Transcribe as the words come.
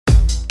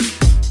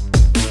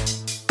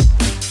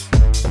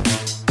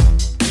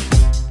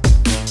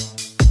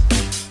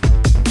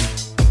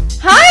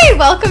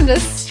welcome to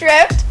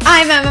Stripped.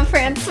 I'm Emma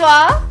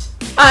Francois.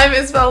 I'm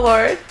Isabel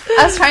Lord.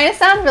 I was trying to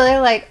sound really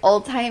like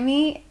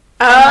old-timey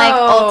and like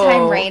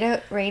old-time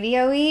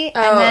radio-y.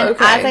 And then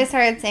as I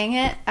started saying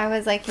it, I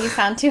was like, you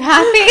sound too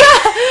happy.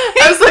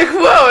 I was like,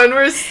 whoa, and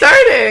we're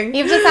starting.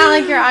 You have to sound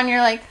like you're on your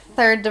like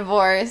third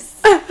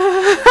divorce. And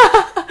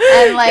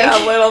like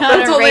yeah, a little.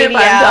 That's on a only radio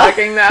if I'm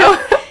talking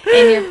now.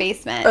 in your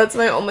basement. That's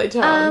my only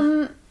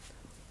tone.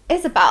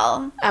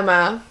 Isabel.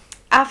 Emma.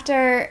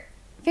 After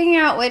figuring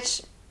out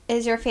which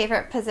is your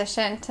favorite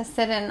position to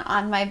sit in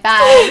on my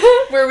bed,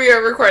 where we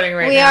are recording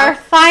right now. We are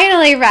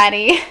finally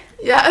ready.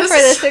 Yes. For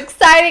this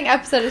exciting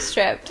episode of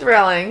Stripped.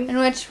 Thrilling. In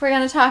which we're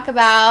going to talk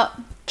about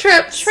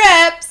trips,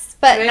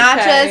 but not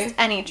just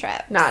any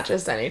trip. Not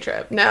just any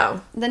trip.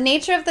 No. The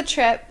nature of the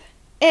trip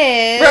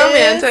is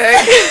romantic.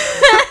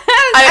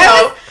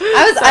 I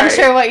was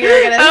unsure what you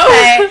were going to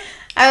say.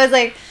 I was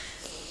like,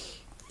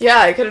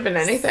 yeah, it could have been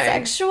anything.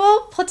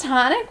 Sexual,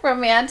 platonic,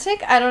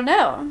 romantic, I don't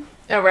know.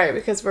 Oh, right,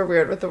 because we're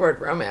weird with the word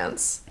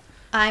romance.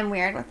 I'm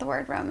weird with the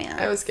word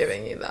romance. I was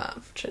giving you the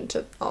option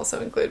to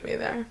also include me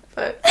there,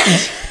 but...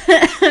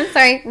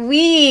 Sorry,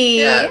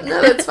 we... Yeah,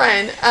 no, that's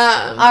fine.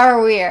 Are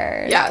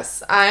weird.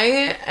 Yes,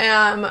 I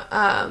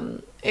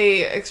am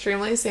a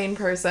extremely sane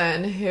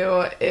person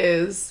who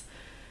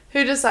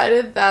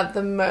decided that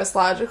the most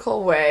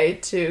logical way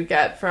to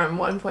get from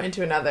one point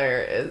to another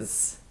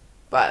is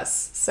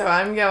bus. So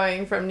I'm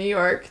going from New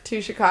York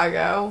to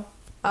Chicago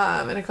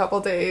in a couple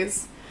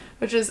days,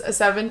 which is a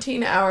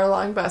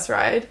 17-hour-long bus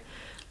ride.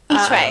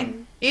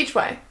 Each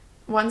way.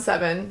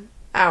 17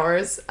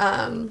 hours.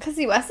 Because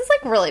the US is,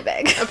 like, really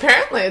big.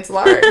 Apparently it's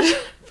large.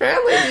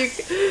 Apparently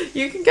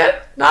you can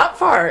get not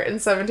far in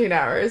 17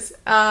 hours.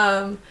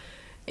 And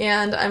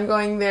I'm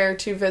going there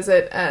to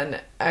visit an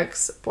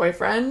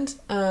ex-boyfriend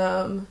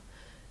who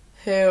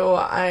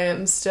I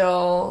am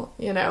still,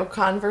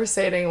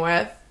 conversating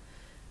with.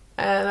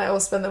 And I will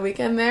spend the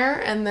weekend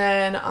there, and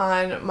then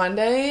on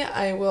Monday,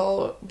 I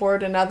will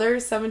board another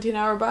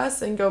 17-hour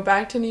bus and go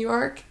back to New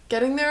York,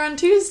 getting there on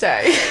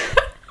Tuesday.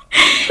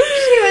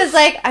 She was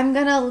like, I'm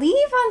going to leave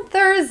on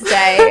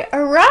Thursday,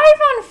 arrive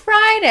on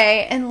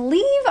Friday, and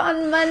leave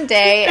on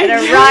Monday, and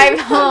arrive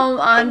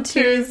home on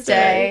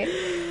Tuesday.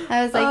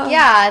 I was like,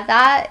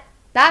 yeah,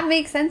 that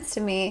makes sense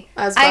to me.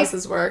 As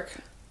buses work.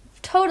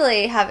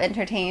 Totally have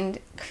entertained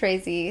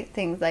crazy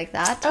things like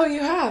that. Oh,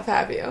 you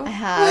have you? I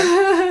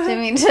have.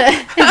 Didn't mean to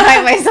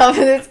invite myself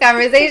in this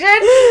conversation.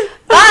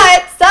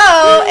 But,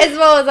 so,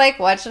 Isabel was like,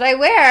 what should I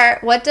wear?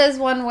 What does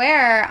one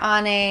wear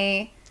on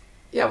a...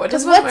 Yeah, what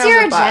does one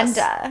wear on the bus? What's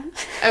your agenda?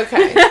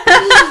 Okay.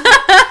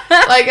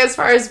 Like, as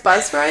far as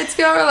bus rides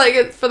go, or,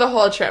 like, for the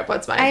whole trip,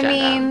 what's my agenda?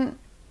 I mean...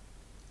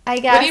 I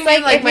guess, what do you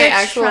mean, like my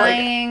actual, do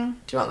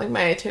you want, like,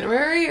 my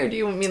itinerary, or do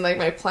you mean, like,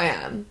 my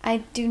plan? I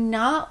do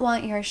not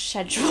want your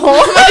schedule.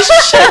 My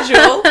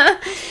schedule?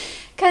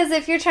 Because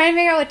if you're trying to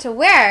figure out what to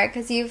wear,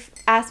 because you've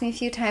asked me a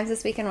few times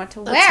this weekend what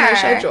to wear. That's my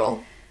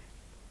schedule.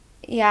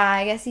 Yeah,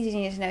 I guess you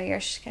need to know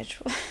your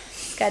schedule.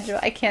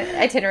 I can't,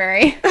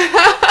 itinerary.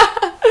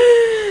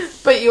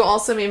 But you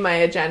also mean my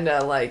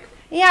agenda, like...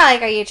 Yeah,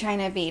 like, are you trying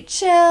to be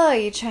chill? Are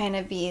you trying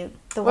to be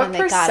the one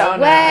that got away?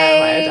 Am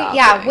I adopting?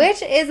 Yeah,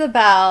 which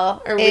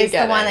Isabel is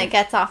the one that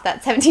gets off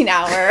that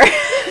 17-hour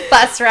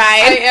bus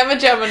ride? I am a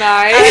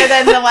Gemini. Other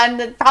than the one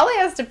that probably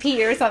has to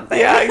pee or something.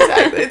 Yeah,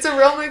 exactly. It's a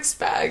real mixed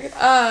bag.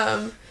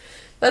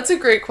 That's a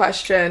great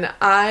question.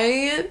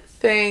 I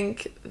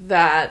think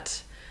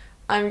that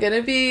I'm going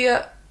to be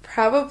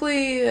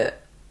probably...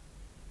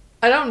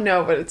 I don't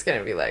know what it's going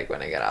to be like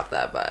when I get off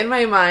that bus. In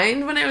my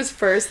mind, when I was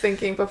first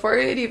thinking, before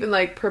I had even,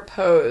 like,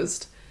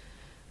 proposed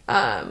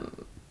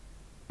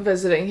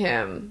visiting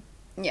him.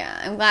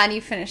 Yeah, I'm glad you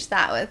finished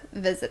that with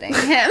visiting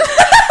him.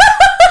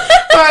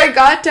 Or I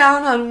got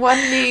down on one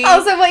knee.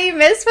 Also, what you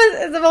missed was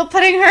Isabel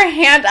putting her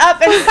hand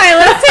up and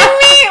silencing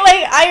me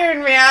like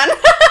Iron Man.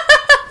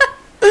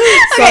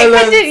 Okay,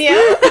 continue.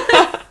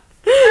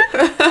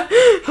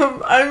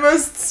 I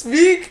must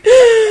speak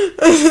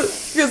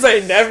because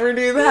I never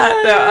do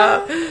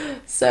that.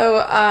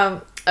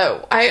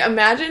 I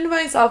imagined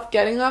myself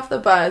getting off the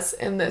bus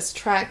in this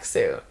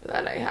tracksuit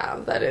that I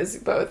have that is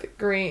both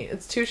green.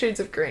 It's 2 shades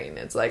of green.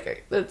 It's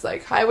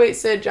like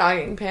high-waisted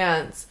jogging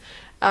pants,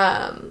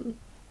 and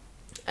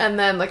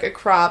then like a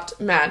cropped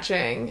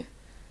matching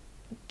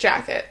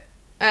jacket.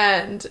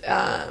 And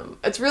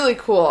it's really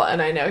cool,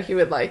 and I know he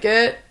would like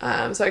it,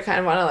 so I kind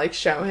of want to, like,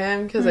 show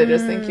him, because I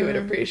just think he would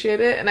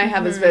appreciate it, and I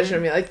had this vision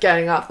of me, like,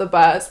 getting off the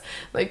bus,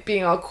 like,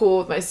 being all cool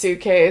with my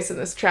suitcase and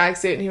this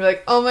tracksuit, and he'd be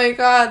like, oh my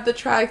god, the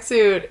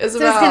tracksuit,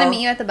 Isabel. So he's gonna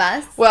meet you at the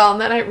bus? Well, and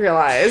then I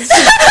realized...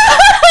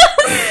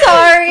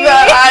 Sorry.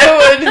 That I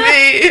would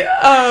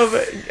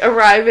be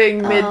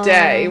arriving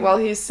midday while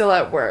he's still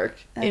at work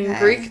in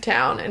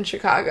Greektown in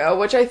Chicago,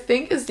 which I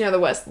think is near the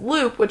West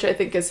Loop, which I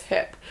think is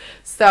hip.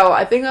 So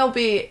I think I'll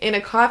be in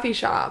a coffee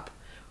shop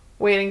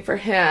waiting for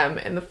him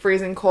in the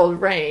freezing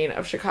cold rain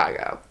of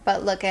Chicago.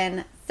 But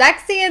looking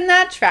sexy in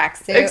that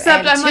tracksuit.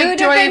 Except I'm like,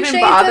 do I even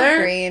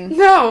bother?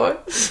 No.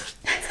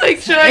 Like,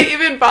 should I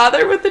even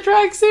bother with the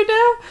tracksuit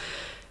now?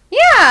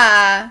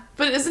 Yeah.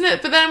 But isn't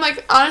it? But then I'm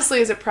like, honestly,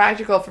 is it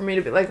practical for me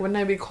to be like, wouldn't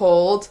I be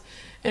cold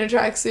in a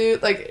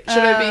tracksuit? Like,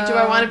 should I be? Do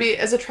I want to be?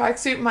 Is a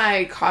tracksuit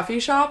my coffee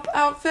shop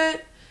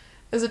outfit?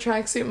 Is a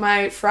tracksuit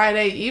my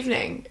Friday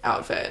evening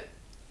outfit?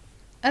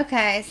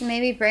 Okay, so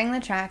maybe bring the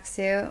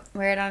tracksuit,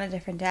 wear it on a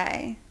different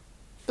day.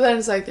 But then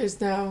it's like,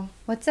 there's no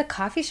What's a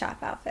coffee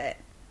shop outfit?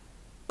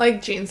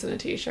 like jeans and a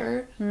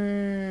t-shirt.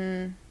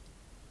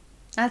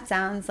 That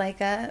sounds like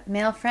a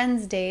male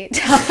friends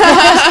date.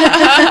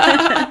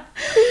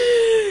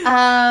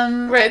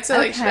 Right, so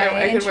like,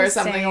 okay, I could wear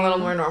something a little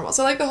more normal.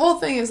 So like, the whole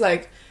thing is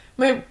like,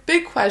 my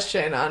big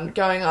question on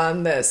going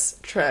on this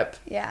trip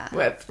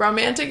with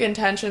romantic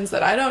intentions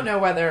that I don't know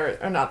whether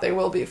or not they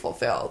will be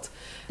fulfilled.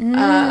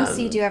 So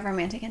you do have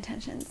romantic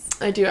intentions.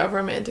 I do have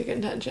romantic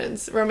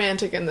intentions.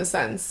 Romantic in the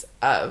sense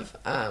of,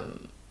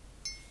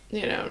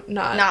 you know,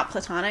 not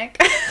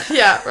platonic.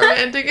 Yeah,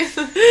 romantic.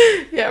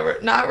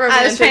 Not romantic.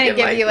 I was trying to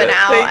give like you an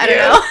out. I don't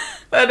know.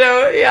 I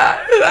know,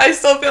 yeah. I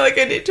still feel like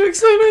I need to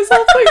explain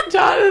myself like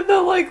John in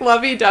the like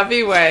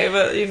lovey-dovey way,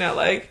 but you know,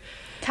 like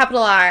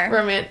capital R.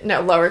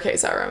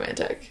 Lowercase r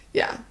romantic.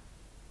 Yeah.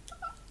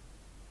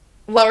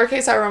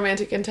 Lowercase r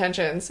romantic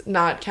intentions,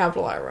 not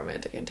capital R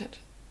romantic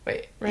intentions.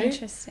 Wait, right?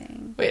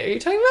 Interesting. Wait, are you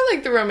talking about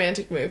like the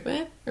romantic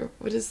movement? Or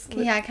what is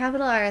Yeah,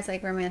 capital R is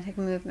like romantic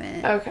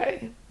movement.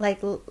 Okay. Like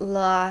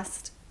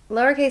lost.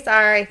 Lowercase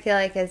r I feel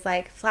like is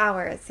like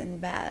flowers in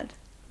bed.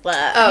 Oh,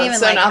 I don't even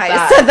so like not how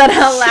that. you said that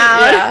out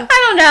loud. Yeah.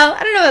 I don't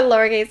know what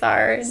lowercase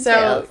r entails.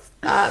 So,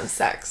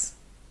 sex.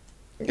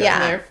 Going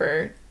there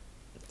for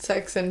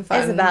sex and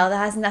fun. Isabel, that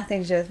has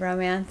nothing to do with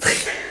romance.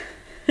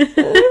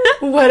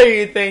 What are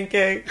you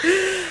thinking?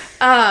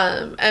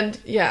 And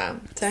yeah,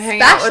 to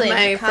hang out with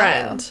my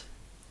friend,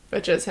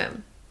 which is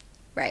him.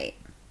 Right.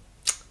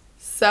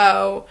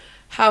 So,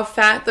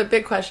 the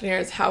big question here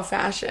is how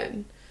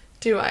fashion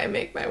do I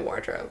make my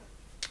wardrobe?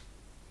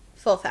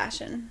 Full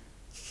fashion.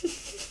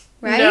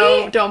 Right?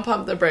 No, don't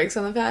pump the brakes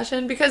on the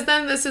fashion, because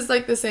then this is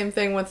like the same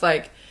thing with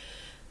like,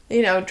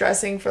 you know,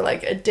 dressing for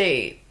like a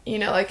date. You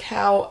know, like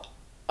how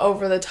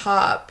over the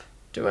top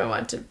do I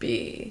want to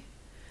be?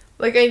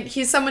 Like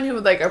he's someone who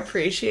would like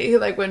appreciate. He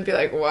like wouldn't be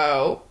like,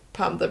 whoa,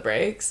 pump the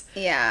brakes.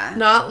 Yeah.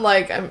 Not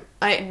like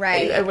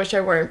Right. I wish I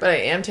weren't, but I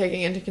am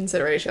taking into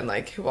consideration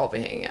like who I'll be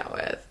hanging out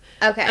with.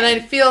 Okay. And I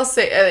feel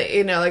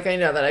you know, like I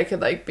know that I could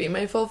like be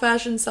my full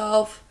fashion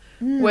self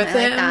with I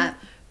him. like that.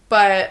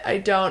 But I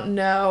don't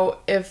know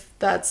if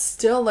that's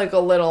still, like, a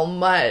little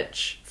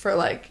much for,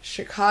 like,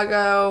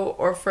 Chicago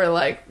or for,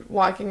 like,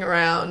 walking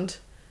around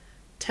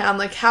town.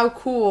 Like, how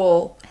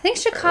cool. I think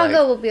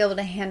Chicago will be able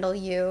to handle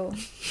you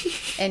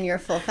in your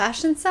full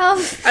fashion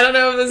self. I don't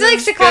know if this I feel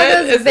is like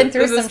Chicago's good. been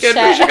through is this some good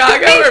shit. for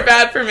Chicago or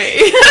bad for me?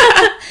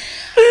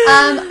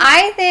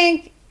 I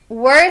think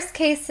worst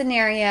case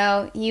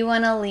scenario, you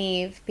want to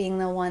leave being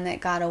the one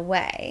that got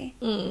away.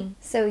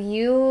 So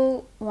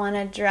you want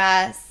to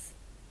dress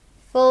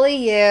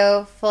fully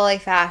you, fully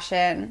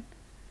fashion,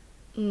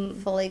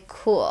 fully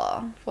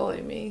cool.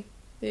 Fully me.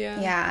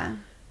 Yeah. Yeah.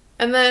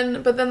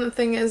 But then the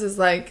thing is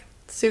like,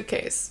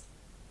 suitcase.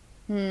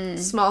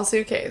 Small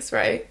suitcase,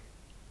 right?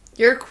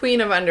 You're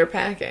queen of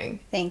underpacking.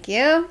 Thank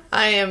you.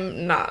 I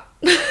am not.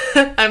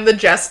 I'm the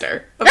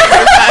jester of underpacking.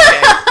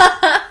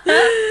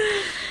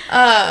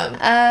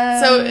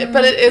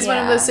 But it is one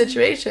of those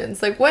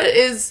situations. Like, what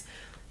is,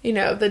 you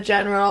know, the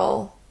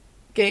general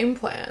game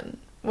plan?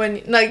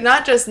 When, like,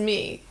 not just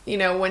me, you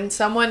know, when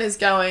someone is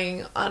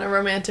going on a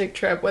romantic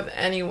trip with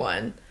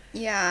anyone.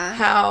 Yeah.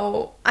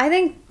 How I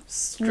think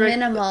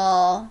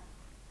minimal.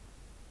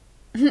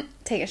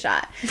 Take a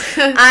shot.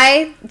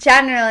 I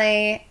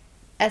generally,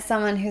 as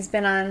someone who's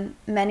been on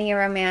many a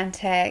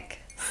romantic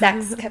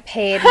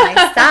sexcapade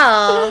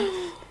myself,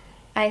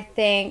 I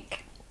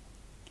think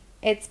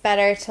it's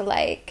better to,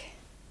 like,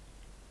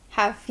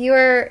 have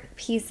fewer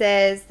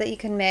pieces that you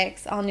can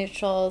mix, all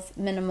neutrals,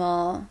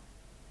 minimal,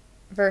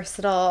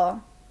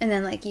 versatile, and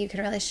then, like, you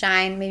can really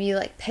shine. Maybe you,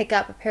 like, pick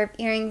up a pair of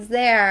earrings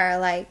there,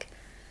 like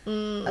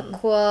a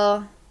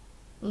cool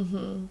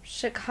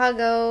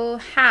Chicago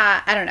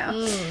hat. I don't know.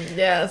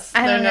 Yes,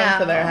 I don't they're known know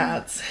for their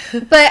hats.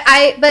 But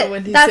that's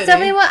Windy definitely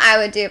City. what I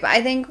would do. But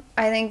I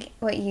think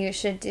what you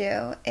should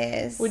do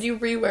is Would you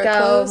rewear go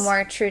clothes?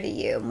 more true to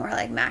you, more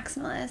like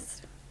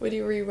maximalist. Would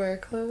you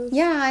rewear clothes?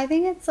 Yeah, I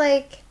think it's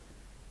like,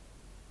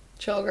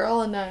 Chill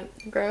girl and not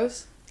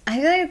gross? I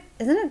feel like,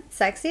 isn't it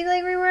sexy to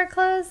like rewear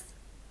clothes?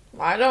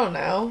 I don't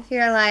know. If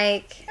you're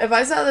like, If I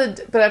was with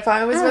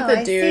I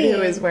a dude see.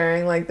 who is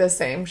wearing like the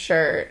same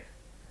shirt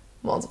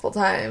multiple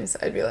times,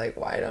 I'd be like,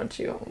 why don't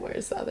you?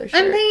 Where's the other shirt?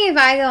 I'm thinking if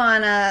I go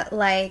on a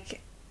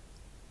like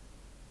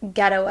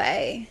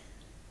getaway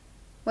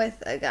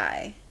with a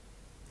guy.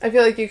 I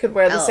feel like you could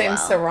wear the same LOL.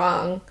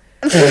 sarong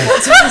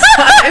multiple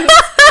times.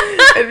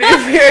 It'd be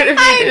weird if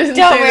you didn't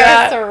don't do wear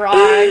that.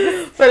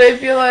 sarongs. But I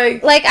feel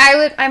like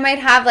I might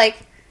have like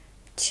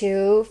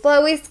 2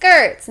 flowy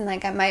skirts and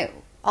like I might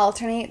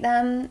alternate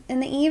them in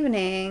the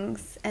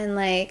evenings, and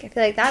like I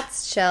feel like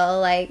that's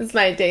chill. Like, this is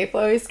my day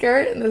flowy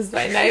skirt and this is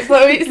my night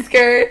flowy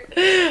skirt.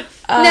 no,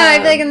 I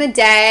feel like in the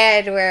day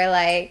I'd wear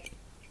like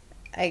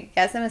I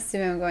guess I'm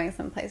assuming I'm going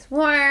someplace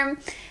warm.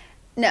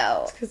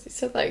 No. Because you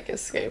said, like,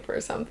 escape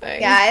or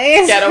something. Yeah, I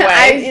think get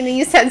away. And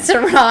you said so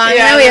wrong.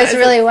 Yeah, We just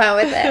really went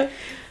with it.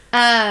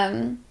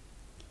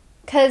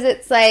 Because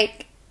it's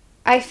like,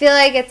 I feel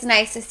like it's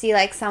nice to see,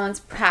 like, someone's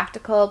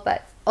practical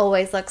but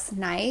always looks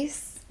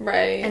nice.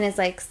 Right. And is,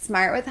 like,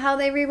 smart with how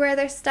they rewear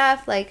their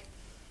stuff. Like,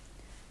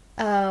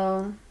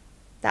 oh,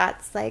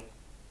 that's, like,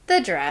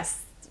 the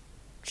dress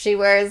she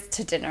wears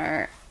to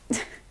dinner.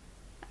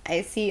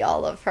 I see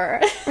all of her.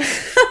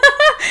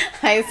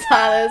 I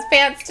saw those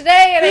pants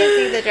today, and I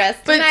see the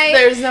dress tonight. But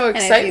there's no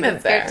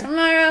excitement there.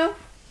 Tomorrow.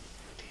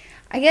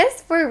 I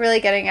guess we're really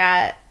getting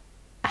at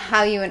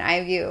how you and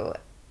I view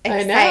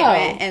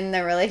excitement and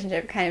the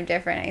relationship kind of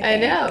different, I think. I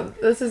know.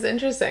 This is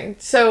interesting.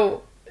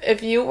 So,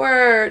 if you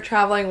were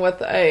traveling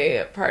with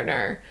a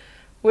partner,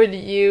 would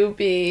you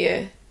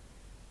be...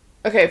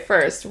 Okay,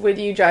 first, would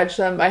you judge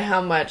them by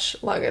how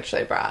much luggage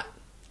they brought?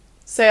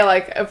 Say,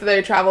 like, if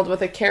they traveled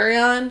with a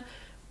carry-on,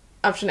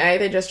 option A,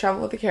 they just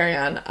travel with a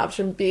carry-on.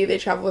 Option B, they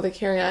travel with a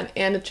carry-on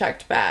and a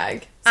checked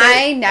bag. So,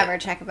 I never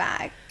check a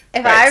bag.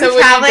 If right, I'm so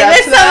traveling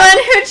with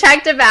someone who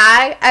checked a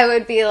bag, I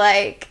would be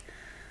like,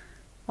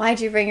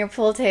 why'd you bring your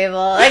pool table?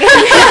 Like,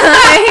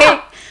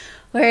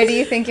 where do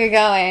you think you're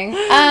going?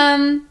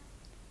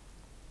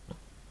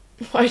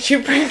 Why'd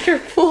you bring your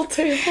pool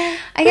table?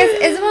 I guess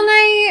Isabel and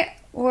I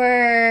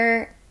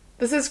were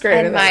this is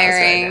great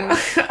admiring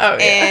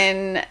right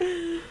in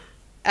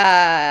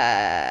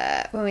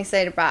when we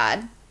stayed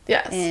abroad.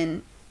 Yes.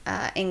 In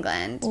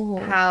England,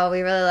 how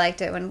we really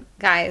liked it when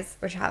guys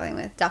were traveling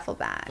with duffel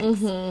bags.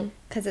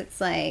 Because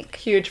it's like...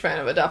 Huge fan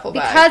of a duffel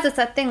bag. Because it's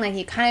that thing, like,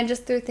 you kind of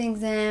just threw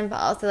things in, but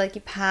also, like,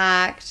 you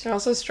packed. They're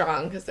also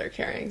strong because they're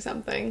carrying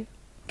something.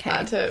 Okay.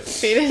 Not to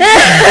feed into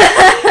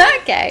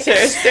okay. to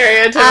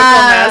stereotypical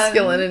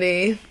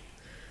masculinity.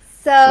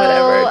 So...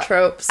 Whatever,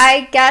 tropes.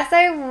 I guess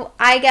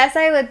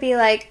I would be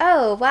like,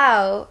 oh,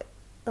 wow...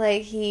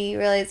 Like, he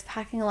really is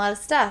packing a lot of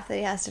stuff that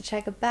he has to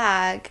check a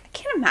bag. I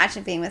can't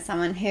imagine being with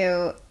someone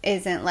who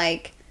isn't,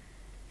 like,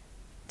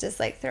 just,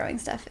 like, throwing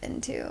stuff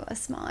into a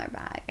smaller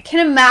bag. I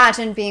can't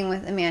imagine being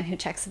with a man who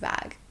checks a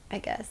bag, I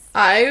guess.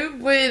 I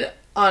would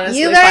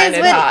honestly you guys find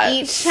it would hot.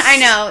 each... I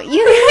know.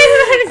 You guys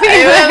would be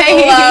I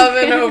would love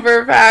an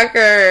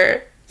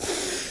overpacker.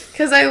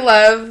 Because I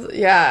love...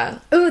 Yeah.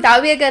 Ooh, that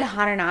would be a good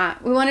hot or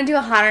not. We want to do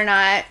a hot or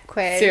not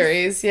quiz.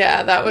 Series.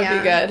 Yeah, that would be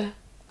good.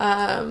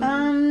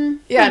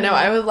 Yeah, no,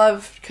 I would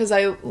love, because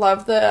I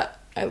love it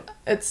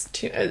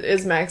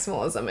is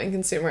maximalism and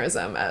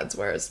consumerism at its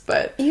worst,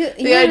 but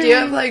the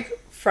idea of, like,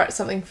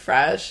 something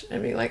fresh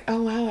and being like,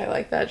 oh, wow, I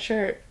like that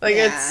shirt. Like,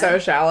 it's so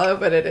shallow,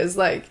 but it is,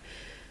 like,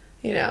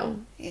 you know,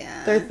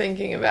 they're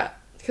thinking about,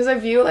 because I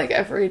view, like,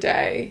 every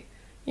day,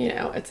 you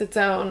know, it's its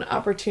own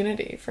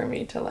opportunity for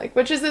me to, like,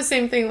 which is the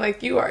same thing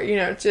like you are, you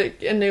know,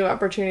 a new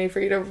opportunity for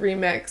you to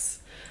remix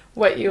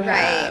what you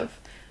have.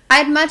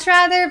 I'd much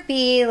rather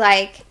be,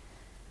 like,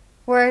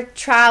 we're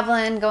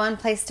traveling, going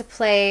place to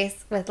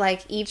place with,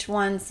 like, each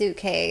one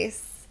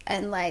suitcase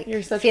and, like,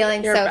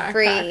 feeling so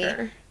free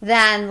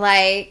than,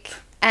 like,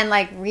 and,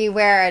 like,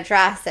 rewear a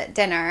dress at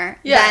dinner.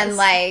 Yes. Than,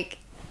 like,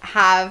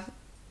 have,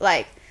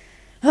 like,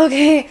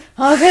 okay,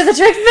 I'll get the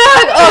checked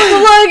bag off the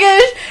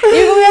luggage,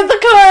 you can get the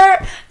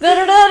car,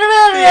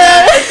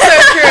 Yeah, it's so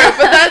true.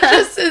 But that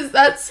just is,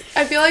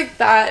 I feel like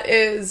that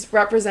is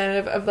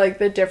representative of, like,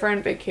 the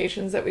different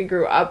vacations that we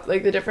grew up,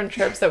 like, the different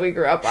trips that we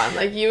grew up on.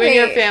 Like, you and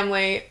your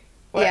family.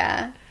 What?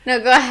 Yeah. No,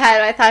 go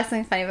ahead. I thought it was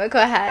something funny, but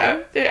go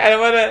ahead. Oh, I don't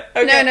want to.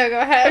 Okay. No, go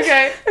ahead.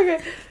 Okay.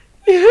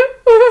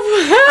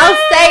 I'll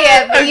say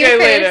it, but you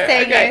finish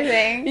saying your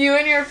thing. You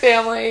and your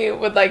family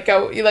would, like,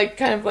 go, you, like,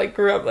 kind of, like,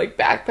 grew up, like,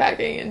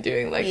 backpacking and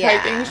doing, like,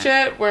 hiking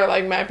shit, where,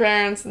 like, my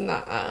parents,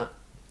 like,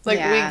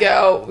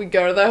 we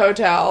go to the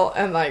hotel,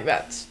 and, like,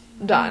 that's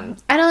done.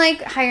 I don't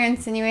like how you're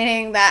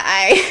insinuating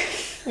that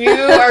you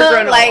are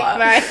granola.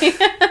 Like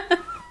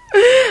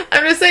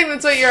I'm just saying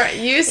that's what you're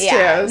used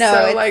to.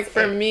 No, so, like,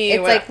 for me...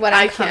 It's, like, what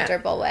I'm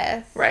comfortable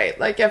with. Right.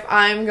 Like, if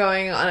I'm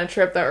going on a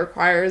trip that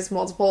requires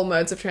multiple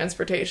modes of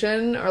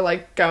transportation or,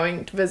 like,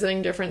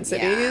 visiting different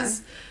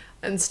cities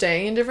and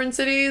staying in different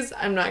cities,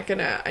 I'm not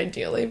gonna,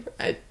 ideally...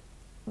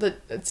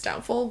 it's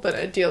doubtful, but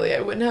ideally I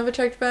wouldn't have a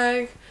checked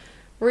bag.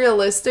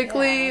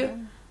 Realistically,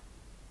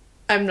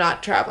 I'm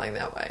not traveling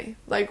that way.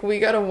 Like, we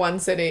go to one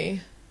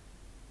city...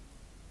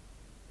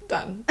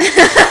 Done.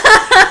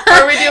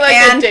 Or we do,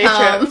 like, a day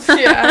trip.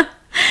 Yeah.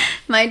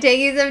 Might take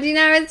you 17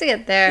 hours to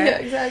get there. Yeah,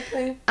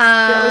 exactly. You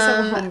always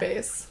have a home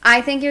base.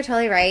 I think you're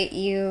totally right.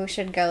 You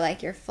should go,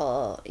 like, you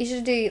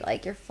should do,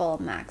 like, your full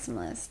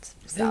maximalist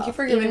self. Thank you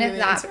for giving me Even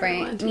if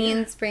that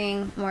means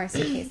bringing more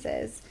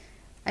suitcases.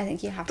 I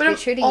think you have to be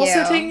true to you. But you. I'm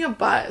also taking a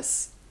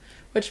bus,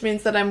 which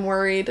means that I'm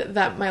worried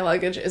that my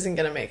luggage isn't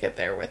going to make it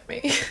there with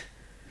me.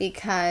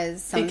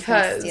 Because someone's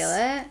going to steal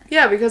it?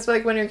 Yeah, because,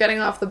 like, when you're getting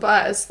off the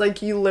bus,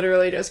 like, you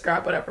literally just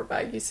grab whatever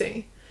bag you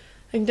see.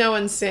 Like, no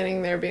one's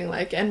standing there being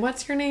like, and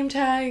what's your name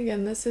tag?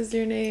 And this is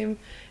your name.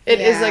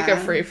 It is, like, a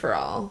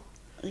free-for-all.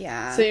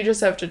 Yeah. So you just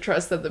have to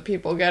trust that the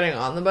people getting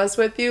on the bus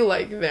with you,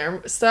 like,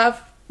 their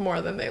stuff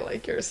more than they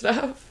like your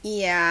stuff.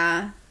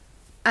 Yeah.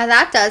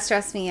 That does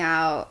stress me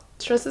out.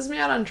 Stresses me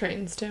out on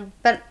trains, too.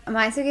 But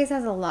my suitcase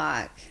has a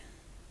lock.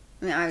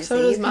 I mean, obviously,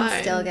 So does you can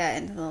mine. still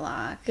get into the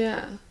lock.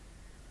 Yeah.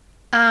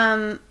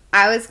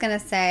 I was going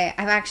to say,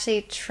 I've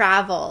actually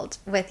traveled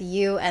with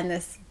you and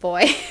this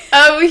boy.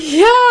 Oh,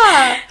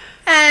 yeah!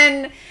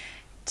 And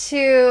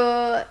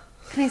to...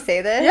 Can I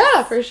say this?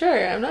 Yeah, for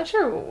sure. I'm not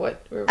sure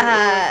what we're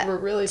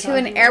really to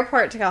talking an about.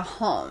 airport to go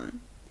home.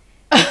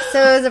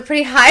 So it was a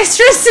pretty high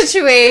stress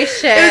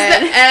situation. It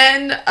was the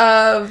end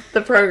of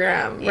the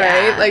program,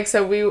 Yeah. right? Like,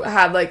 so we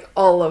had, like,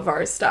 all of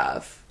our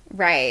stuff.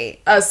 Right.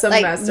 A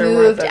semester like,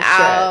 worth moved of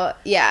out.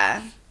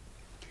 Yeah.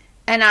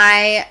 And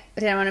I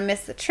didn't want to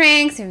miss the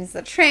train, because if you miss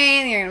the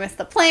train, you're going to miss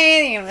the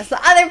plane, you're going to miss the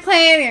other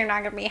plane, you're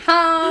not going to be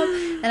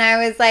home. And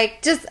I was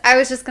like, I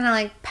was just going to,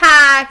 like,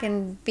 pack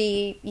and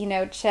be, you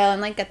know, chill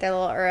and, like, get there a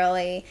little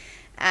early.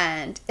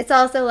 And it's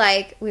also,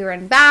 like, we were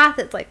in Bath,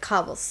 it's, like,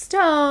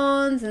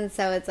 cobblestones, and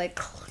so it's, like,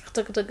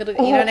 you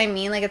know what I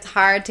mean? Like, it's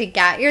hard to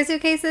get your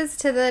suitcases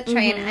to the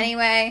train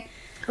anyway.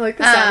 I like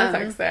the sound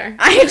effects there.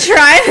 I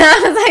tried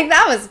that. I was like,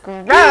 that was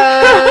gross.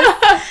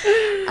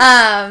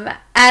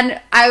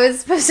 And I was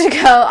supposed to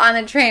go on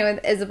the train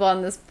with Isabel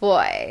and this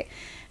boy.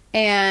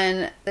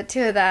 And the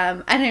two of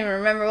them, I don't even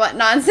remember what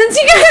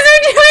nonsense you guys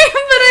were doing,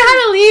 but I had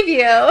to leave you.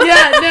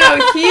 Yeah,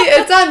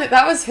 no,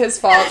 that was his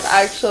fault,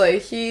 actually.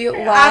 He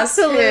lost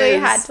absolutely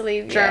his had to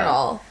leave you.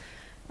 journal.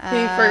 He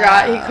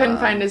forgot, he couldn't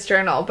find his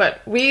journal,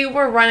 but we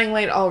were running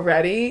late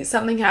already.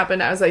 Something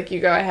happened. I was like, you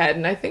go ahead.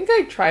 And I think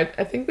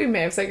we may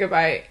have said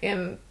goodbye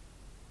in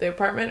the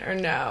apartment, or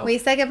no? We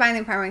said goodbye in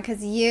the apartment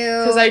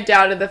because I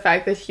doubted the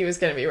fact that he was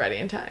going to be ready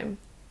in time.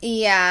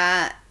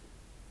 Yeah.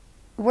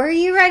 Were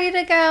you ready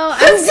to go? I'm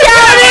doubting.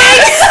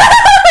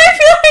 I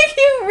feel like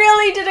you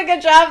really did a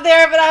good job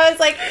there, but I was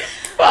like,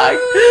 Fuck.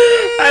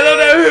 I don't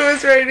know who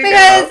was ready to go.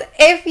 Because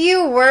if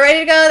you were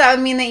ready to go, that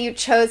would mean that you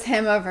chose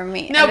him over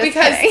me. No,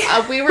 because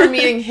we were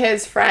meeting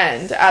his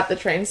friend at the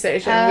train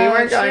station. We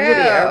weren't going to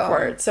the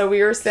airport, so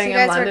we were staying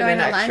in London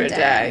an extra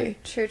day.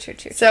 True.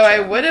 So I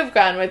would have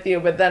gone with you,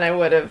 but then I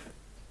would have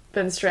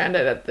been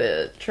stranded at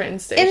the train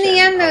station. In the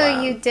end, though,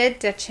 alone. you did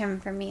ditch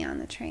him for me on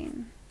the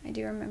train. I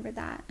do remember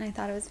that, and I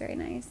thought it was very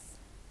nice.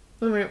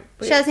 Wait.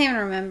 She doesn't even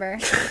remember.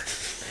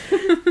 Did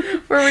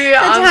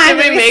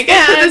we make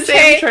it to the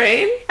same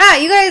train? Ah,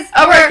 you guys.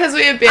 Right, because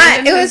we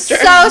abandoned it was his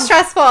journal. so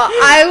stressful.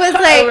 I was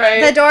like,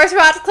 right. The doors were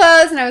about to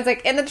close, and I was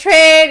like in the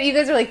train. You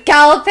guys were like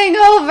galloping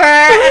over,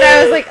 and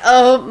I was like,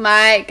 oh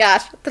my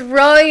gosh,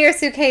 throwing your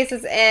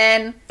suitcases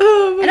in.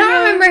 Oh my I don't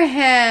God. remember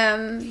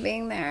him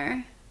being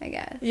there. I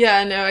guess.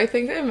 Yeah, no, I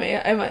think I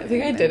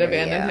did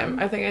abandon you. him.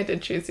 I think I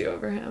did choose you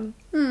over him.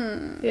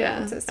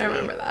 Yeah, so I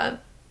remember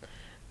that.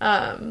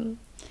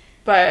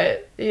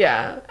 But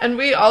yeah, and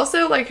we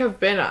also like have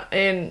been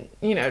in,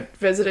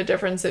 visited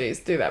different cities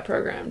through that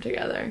program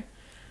together.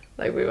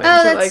 Like we went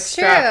to like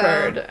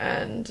Stratford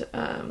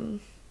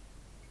and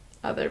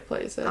other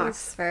places.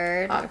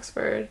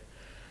 Oxford.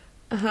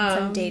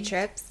 Some day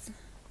trips.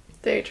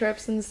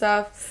 And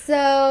stuff.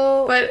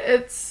 So, but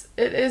it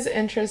is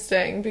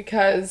interesting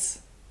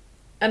because,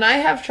 and I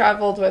have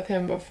traveled with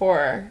him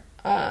before,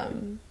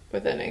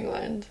 within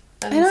England.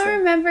 And I don't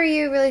remember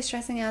you really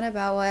stressing out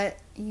about what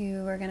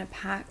you were going to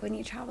pack when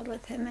you traveled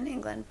with him in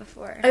England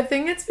before. I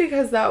think it's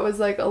because that was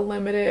like a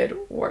limited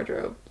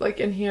wardrobe,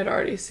 and he had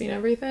already seen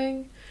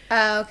everything.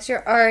 Oh, because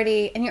you're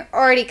already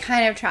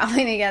kind of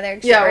traveling together.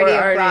 Yeah, you're we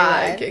already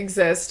already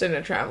exist in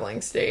a traveling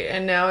state,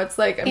 and now it's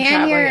like I'm and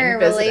traveling your and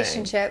visiting.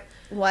 relationship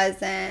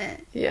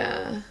wasn't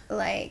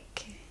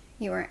like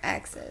you weren't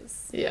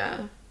exes.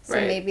 Yeah, so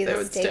right. maybe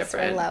the stakes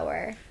were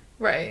lower.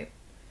 Right.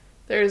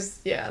 There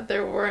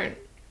weren't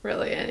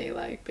really any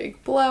like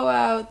big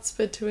blowouts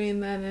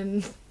between then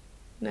and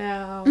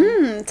now.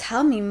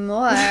 Tell me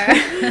more.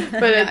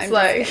 But it's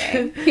like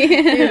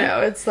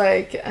it's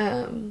like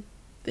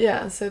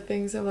so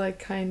things are like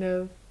kind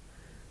of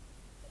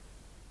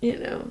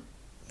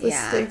the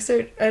stakes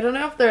are, I don't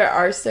know if there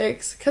are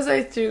stakes, because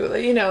I do,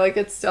 like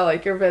it's still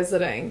like you're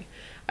visiting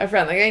a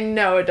friend. Like I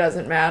know it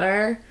doesn't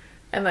matter,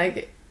 and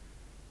like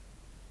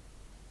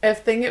I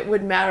think it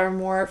would matter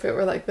more if it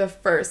were like the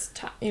first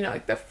time,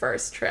 like the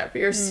first trip.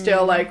 You're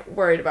still like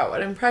worried about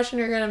what impression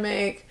you're gonna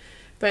make,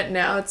 but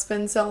now it's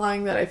been so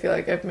long that I feel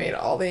like I've made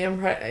all the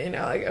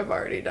like I've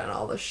already done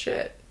all the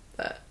shit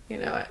that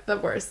the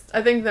worst.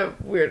 I think the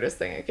weirdest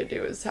thing I could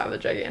do is have a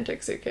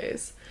gigantic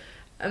suitcase.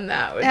 And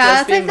that would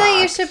just be I feel like you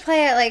mocked. should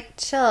play it like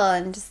chill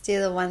and just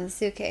do the one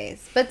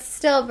suitcase, but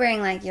still bring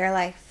like your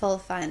like full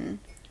fun.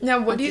 Now,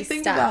 what do you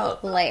think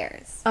about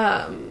layers?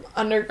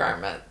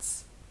 Undergarments?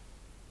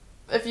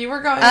 If you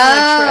were going on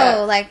a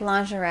trip, like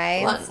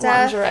lingerie and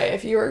stuff. Lingerie.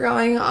 If you were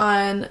going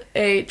on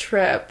a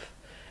trip,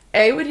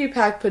 would you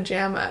pack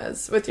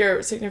pajamas with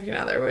your significant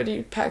other? Would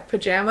you pack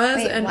pajamas?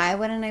 Wait, why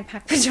wouldn't I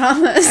pack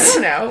pajamas? I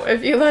don't know.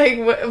 If you like,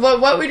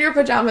 what would your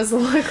pajamas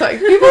look like?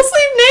 People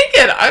sleep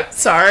naked. I'm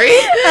sorry.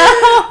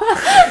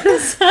 Oh,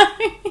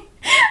 sorry.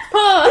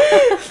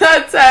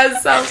 That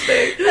says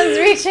something. I was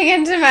reaching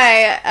into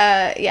my,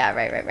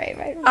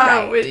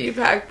 right. Would you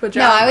pack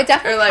pajamas? No, I would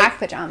definitely pack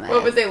pajamas.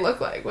 What would they look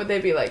like? Would they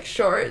be like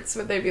shorts?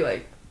 Would they be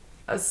like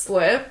a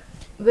slip?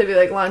 Would they be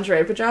like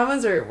lingerie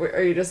pajamas? Or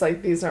are you just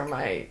like, these are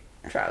my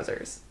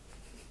trousers?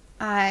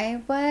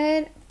 I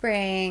would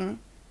bring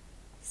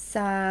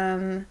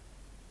some,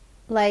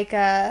 like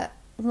a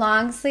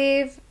long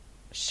sleeve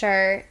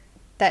shirt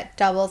that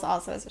doubles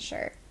also as a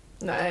shirt.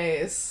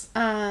 Nice.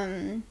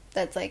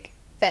 That's like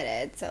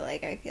fitted, so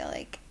like I feel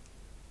like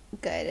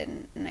good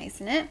and nice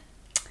in it.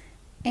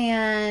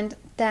 And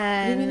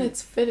then What do you mean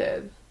it's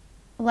fitted?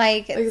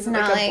 Like it's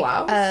not like a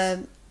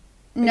blouse?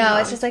 No,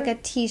 it's just like a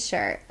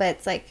t-shirt, but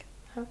it's like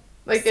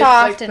it's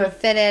soft like and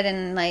fitted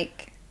and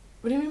like.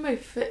 What do you mean by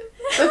fit?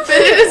 The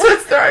fitted is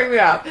what's throwing me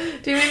off.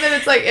 Do you mean that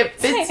it's like it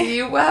fits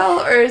you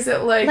well, or is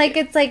it like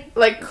it's like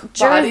body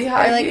hugging?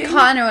 or like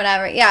cotton or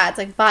whatever? Yeah, it's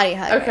like body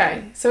hug.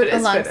 Okay, so it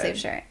is a long fitted. sleeve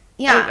shirt.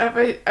 Yeah, I've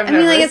I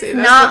mean, like it's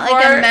not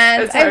like a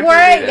men's. I wore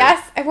it.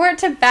 Yes, I wore it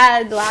to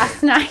bed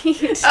last night.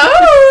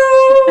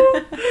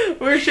 Oh,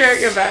 we're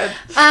sharing a bed.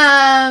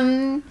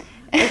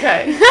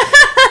 Okay.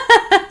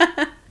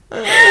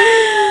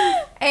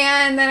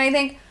 And then I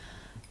think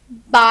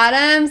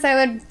bottoms I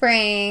would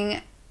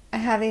bring. I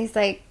have these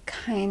like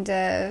kind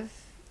of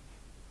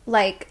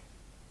like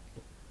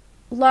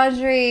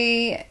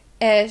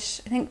lingerie-ish.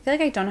 feel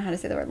like I don't know how to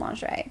say the word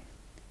lingerie.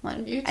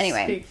 You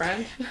anyway. speak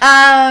French.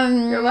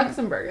 You're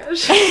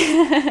Luxembourgish.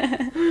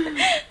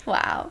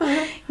 Wow,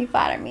 you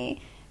flatter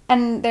me.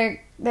 And they're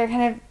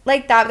kind of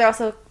like that. They're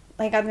also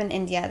like I'm in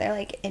India. They're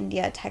like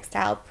India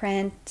textile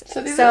print.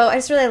 So I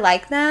just really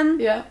like them.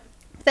 Yeah.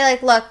 They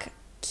like look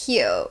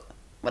cute.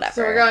 Whatever.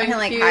 So we're going I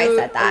like cute, how I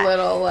said that. A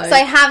little like. So I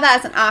have that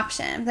as an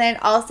option. But I'd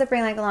also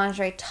bring like a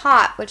lingerie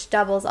top, which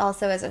doubles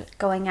also as a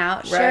going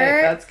out shirt.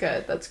 Right. That's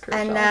good. That's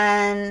crucial. And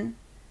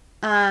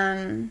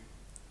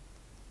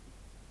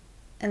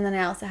then,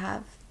 I also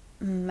have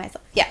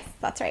myself. Yes,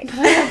 that's right.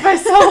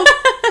 Myself.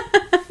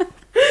 What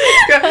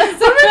am I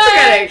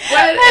forgetting?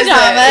 What is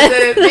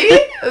it? Is it me?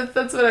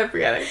 That's what I'm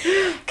forgetting.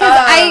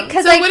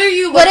 Because so what are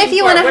you? What if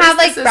you want to have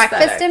like aesthetic?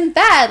 breakfast in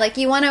bed? Like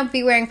you want to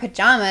be wearing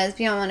pajamas, but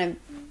you don't want to.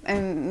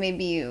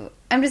 Maybe you.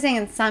 I'm just saying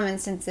in some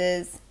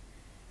instances.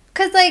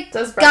 Because like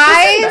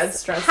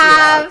guys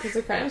have because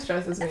it kind of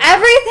stresses me out.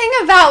 Everything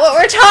about what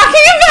we're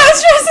talking about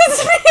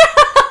stresses me out.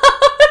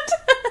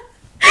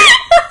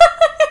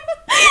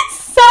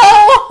 So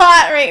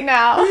hot right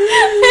now,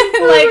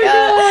 in like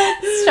a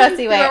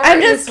stressy way.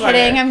 I'm just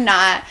kidding. I'm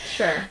not.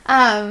 Sure.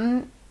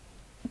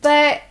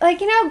 But like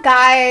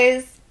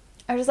guys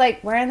are just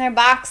like wearing their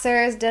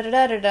boxers, da da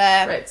da da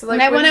da. Right. So like,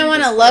 and I wouldn't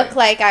want to look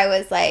like I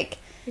was like.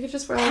 You could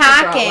just wear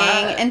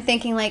packing and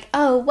thinking like,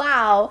 oh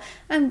wow,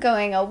 I'm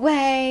going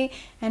away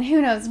and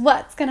who knows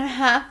what's gonna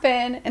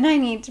happen and I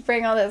need to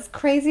bring all this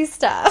crazy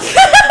stuff.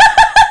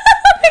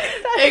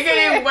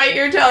 AKA what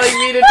you're telling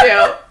me to do.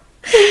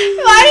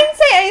 Well, I didn't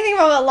say anything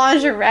about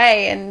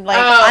lingerie and like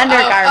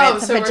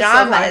undergarments and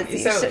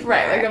pajamas.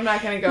 Right, like I'm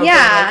not gonna go for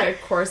like a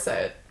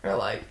corset or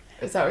like.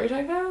 Is that what you're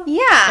talking about?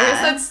 Yeah. I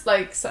guess that's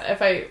like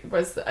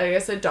I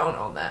guess I don't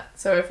own that.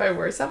 So if I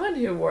were someone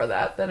who wore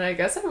that, then I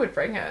guess I would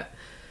bring it.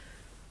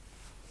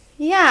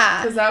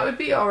 Yeah. Because that would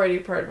be already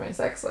part of my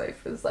sex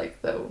life, is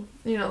like the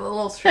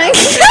little strap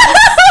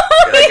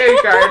like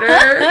a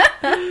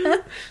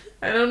garter.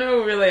 I don't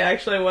know really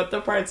actually what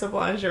the parts of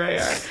lingerie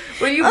are.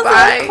 When you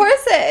buy... a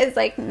corset is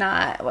like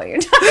not what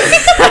you're talking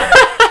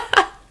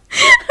about.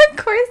 A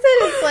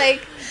corset is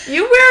like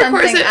you wear a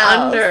corset else.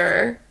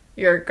 under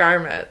your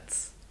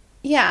garments.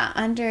 Yeah,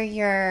 under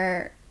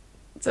your...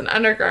 It's an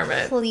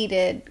undergarment.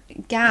 Pleated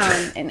gown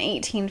in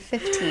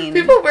 1815.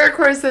 People wear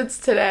corsets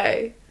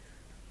today.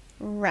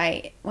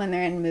 Right, when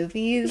they're in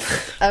movies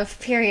of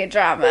period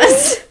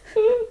dramas.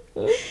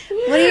 What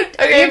are you?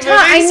 Okay,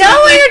 I know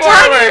what you're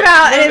talking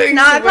about, and it's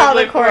not called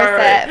a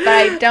corset, but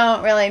I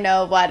don't really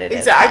know what it is.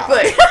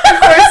 Exactly, a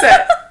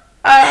corset.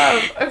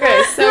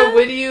 Okay, so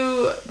would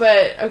you?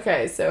 But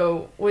okay,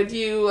 so would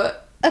you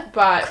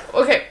buy?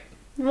 Okay,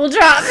 we'll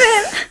drop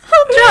it.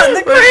 We'll drop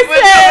the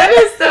corset.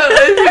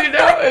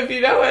 If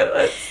you know it,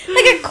 let's.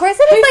 Like a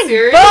corset is like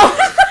bone.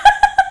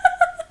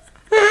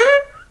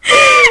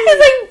 It's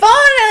like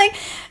bone and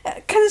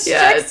like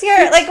constricts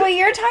your like what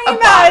you're talking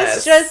about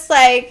is just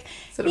like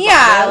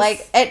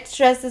like it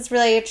just is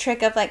really a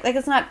trick of like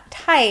it's not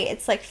tight,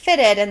 it's like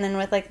fitted and then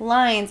with like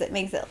lines it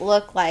makes it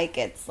look like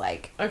it's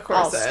like a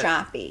all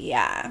strappy.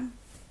 Yeah.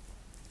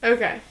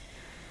 Okay.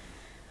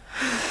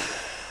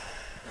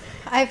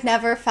 I've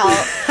never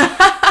felt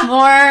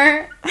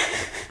more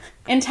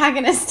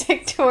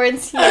antagonistic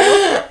towards you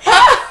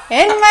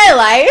in my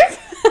life.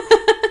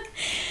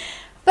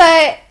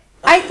 But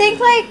I think,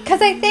 because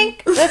I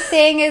think the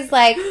thing is,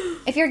 like,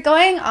 if you're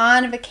going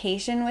on a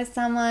vacation with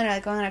someone or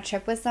like, going on a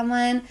trip with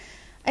someone,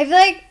 I feel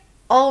like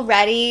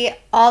already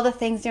all the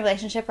things in your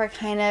relationship are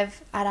kind of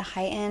at a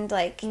heightened,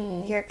 like,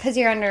 because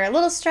you're under a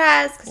little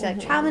stress, because you're,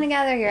 like, traveling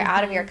together, you're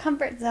out of your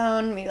comfort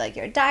zone, maybe, like,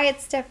 your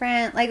diet's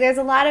different. Like, there's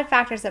a lot of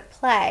factors at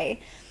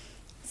play.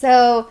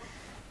 So,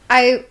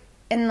 I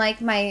in,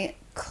 like, my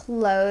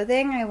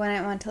clothing, I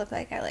wouldn't want to look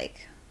like I,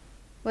 like,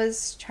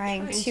 was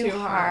trying too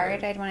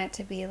hard. I'd want it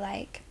to be,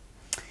 like,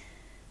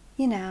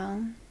 you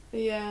know.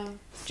 Yeah.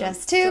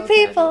 Just two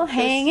people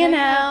hanging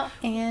out,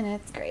 and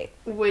it's great.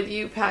 Would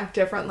you pack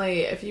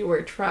differently if you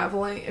were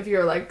traveling, if you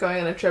were, like,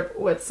 going on a trip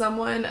with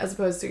someone as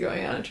opposed to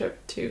going on a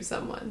trip to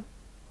someone?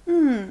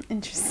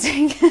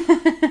 Interesting.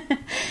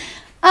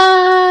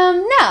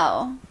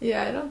 No.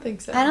 Yeah, I don't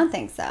think so. I don't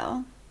think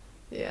so.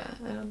 Yeah,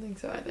 I don't think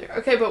so either.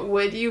 Okay, but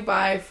would you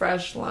buy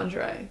fresh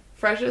lingerie?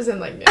 Fresh is in,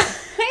 like, new. For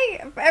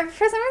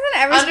some reason,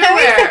 every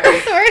Underwear. time I say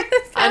this word,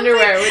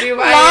 Underwear. Would you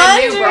buy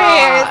a new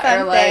bra?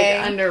 or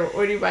like,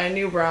 would you buy a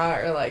new bra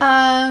or, like,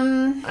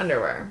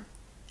 underwear?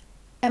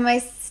 Am I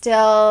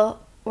still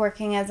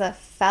working as a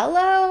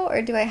fellow,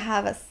 or do I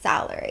have a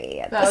salary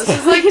at this This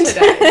is, point? like,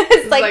 today.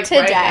 It's like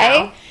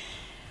today.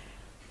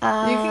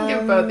 Right, you can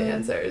give both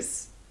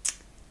answers.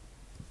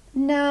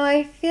 No,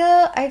 I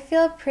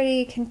feel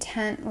pretty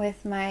content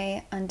with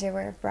my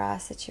underwear bra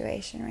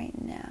situation right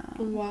now.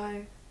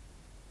 Why?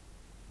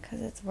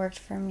 Because it's worked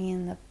for me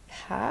in the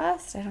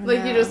past. I don't like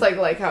know. You just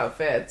like how it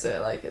fits, or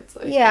like it's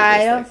like yeah.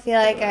 I don't like, feel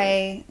like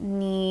I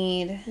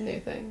need new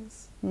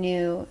things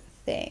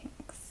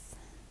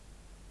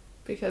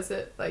because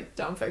it like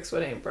don't fix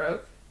what ain't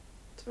broke,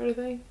 sort of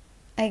thing.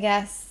 I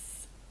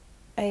guess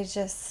I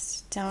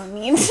just don't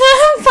need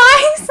to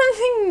buy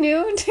something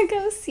new to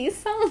go see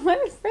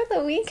someone for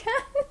the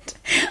weekend.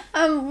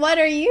 What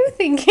are you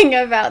thinking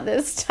about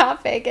this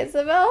topic,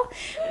 Isabel?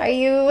 Are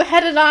you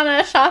headed on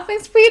a shopping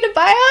spree to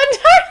buy an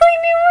entirely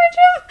new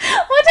wardrobe?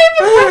 What type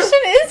of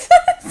question is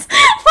this?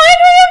 Why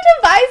do I have to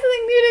buy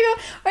something new to go?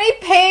 Are you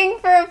paying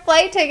for a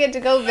flight ticket to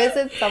go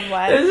visit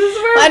someone? This is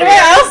where why do I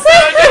also?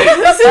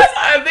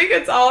 I think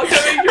it's all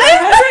coming to my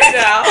head right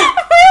now.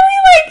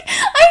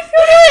 I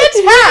feel really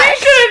attacked.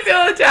 You shouldn't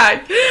feel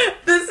attacked.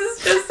 This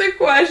is just a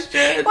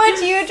question. Would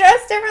you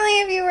dress differently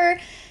if you were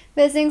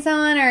visiting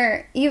someone,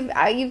 or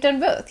you've done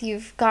both?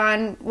 You've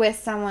gone with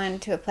someone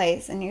to a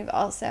place, and you've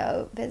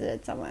also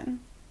visited someone.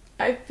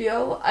 I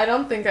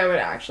don't think I would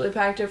actually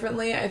pack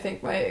differently. I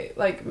think my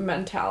like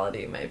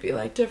mentality might be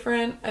like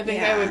different. I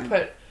think I would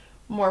put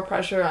more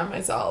pressure on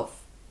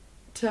myself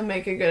to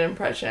make a good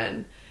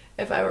impression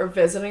if I were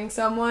visiting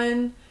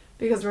someone,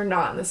 because we're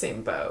not in the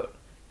same boat.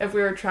 If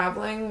we were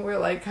traveling, we're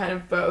like kind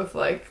of both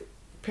like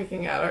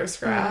picking out our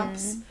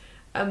scraps.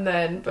 And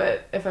then,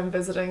 but if I'm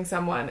visiting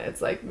someone,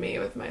 it's like me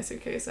with my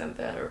suitcase and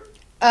their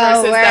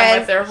versus them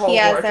with their whole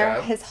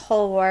wardrobe. His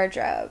whole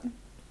wardrobe.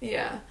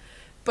 Yeah,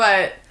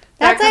 but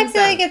that's why I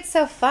feel like it's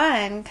so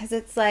fun, because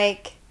it's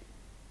like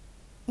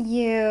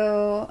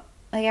you,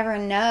 like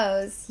everyone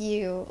knows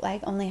you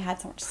like only had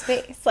so much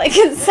space. Like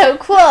it's so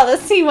cool to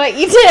see what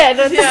you did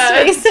with the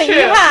space that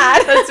you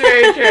had. That's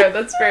very true.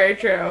 That's very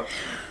true.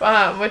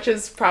 Which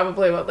is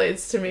probably what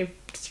leads to me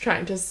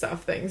trying to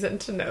stuff things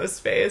into no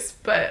space,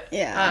 but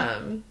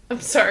I'm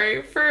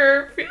sorry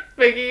for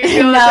making you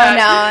feel attacked.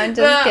 No, I'm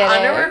just kidding. The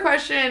underwear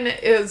question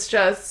is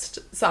just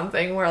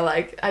something where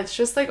like it's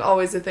just like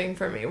always a thing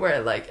for me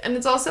where like, and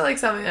it's also like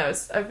something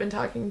that I've been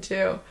talking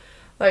to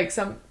like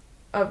some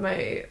of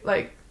my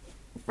like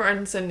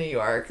friends in New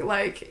York,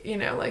 like, you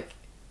know, like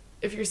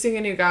if you're seeing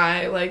a new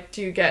guy, like,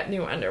 do you get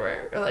new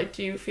underwear? Or, like,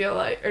 do you feel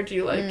like, or do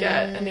you, like,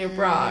 get a new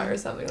bra or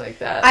something like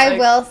that? I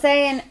will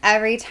say, and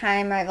every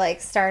time I've, like,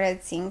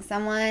 started seeing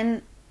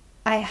someone,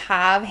 I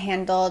have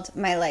handled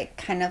my, like,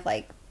 kind of,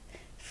 like,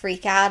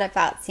 freak out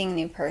about seeing a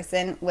new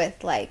person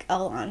with, like,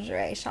 a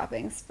lingerie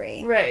shopping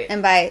spree. Right.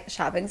 And by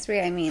shopping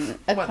spree, I mean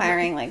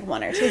acquiring, like,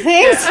 one or two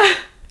things. Yeah.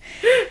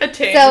 A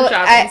tame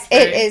shopping spree.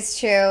 It is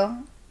true.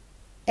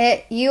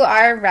 You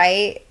are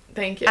right.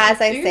 Thank you.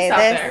 As I say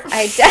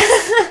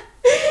this,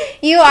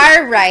 you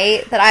are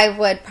right that I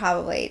would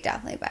probably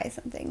definitely buy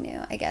something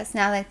new, I guess,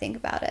 now that I think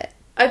about it.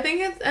 I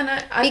think it's, and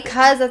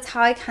because that's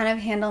how I kind of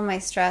handle my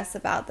stress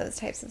about those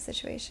types of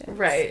situations.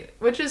 Right.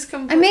 Which is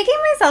I'm making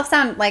myself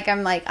sound like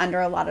I'm, like,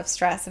 under a lot of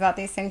stress about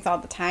these things all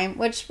the time,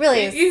 which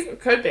really is... You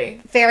could be.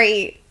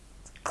 Very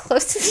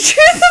close to the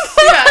truth,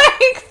 but,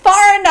 like,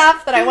 far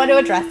enough that I want to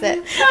address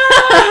it.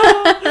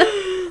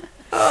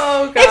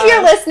 Oh, God. If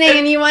you're listening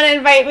and you want to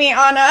invite me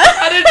on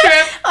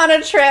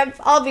a trip,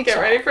 I'll be Get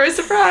ready for a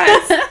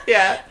surprise.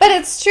 Yeah. But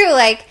it's true,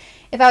 like,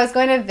 if I was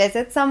going to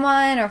visit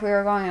someone or if we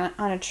were going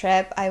on a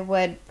trip, I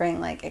would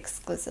bring, like,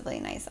 exclusively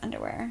nice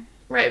underwear.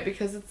 Right,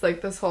 because it's,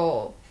 like, this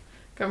whole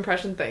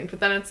compression thing. But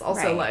then it's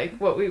also, like,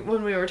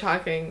 when we were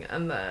talking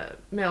on the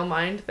male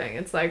mind thing,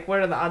 it's like,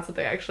 what are the odds that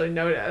they actually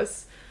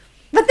notice?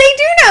 But they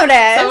do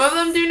notice! Some of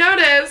them do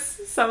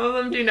notice. Some of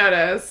them do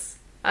notice.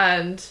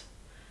 And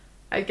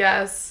I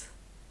guess...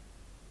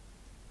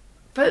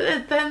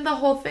 But then the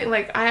whole thing,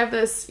 like, I have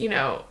this, you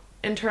know,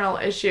 internal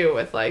issue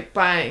with, like,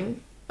 buying,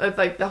 with,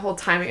 like, the whole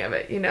timing of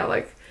it, you know,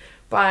 like,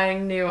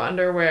 buying new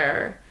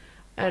underwear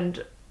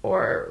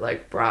or,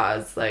 like,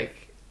 bras,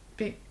 like,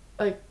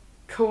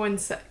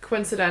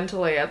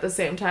 coincidentally at the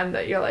same time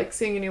that you're, like,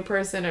 seeing a new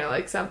person or,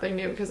 like, something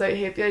new, because I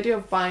hate the idea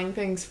of buying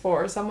things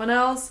for someone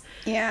else.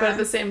 Yeah. But at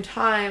the same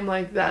time,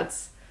 like,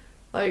 that's,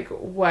 like,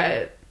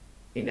 what,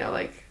 you know,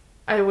 like,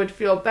 I would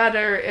feel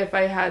better if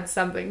I had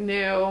something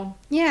new.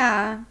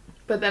 Yeah.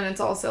 But then it's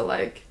also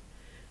like,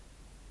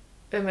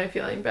 am I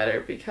feeling better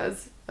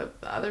because of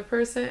the other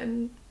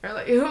person? Or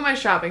like, who am I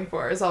shopping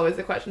for is always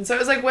the question. So I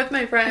was like with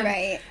my friend.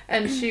 Right.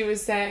 And she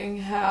was saying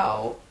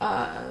how,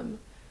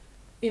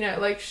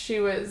 like she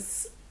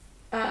was,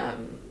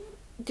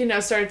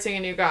 started seeing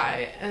a new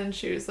guy. And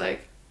she was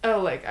like, oh,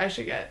 like, I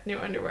should get new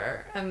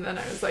underwear. And then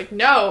I was like,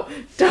 no,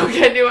 don't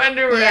get new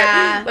underwear.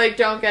 Yeah. Like,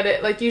 don't get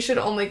it. Like, you should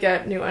only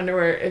get new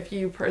underwear if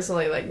you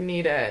personally, like,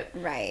 need it.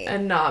 Right.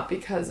 And not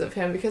because of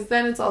him. Because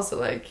then it's also,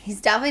 like... He's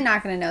definitely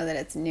not going to know that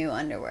it's new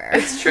underwear.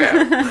 It's true.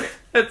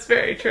 That's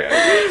very true.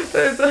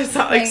 It's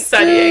not, like,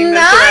 studying the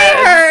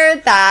I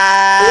heard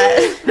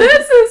that.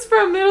 This is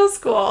from middle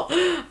school.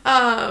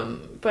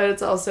 But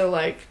it's also,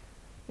 like,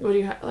 what do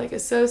you, like,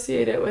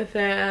 associate it with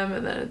him?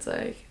 And then it's,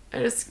 like...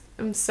 I'm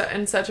in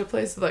such a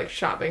place of, like,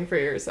 shopping for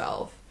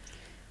yourself.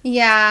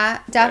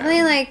 Yeah,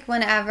 definitely, like,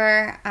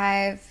 whenever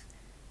I've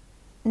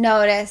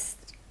noticed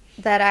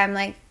that I'm,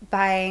 like,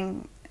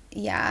 buying,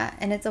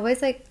 and it's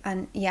always, like,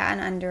 an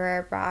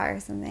underwear bra or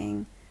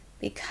something,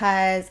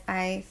 because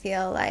I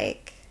feel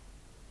like,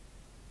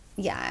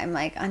 I'm,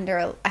 like, I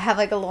have,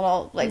 like, a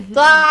little, like,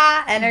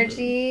 blah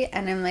energy,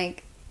 and I'm,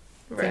 like,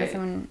 seeing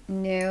someone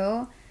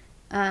new.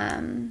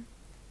 I'm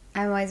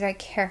always very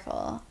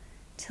careful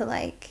to,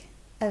 like...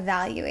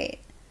 evaluate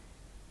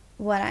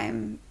what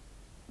I'm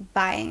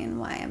buying and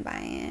why I'm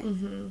buying it,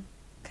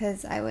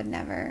 because I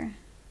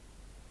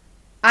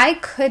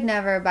could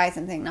never buy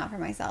something not for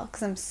myself,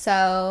 because I'm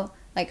so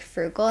like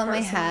frugal in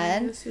my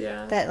head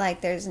that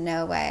like there's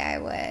no way I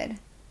would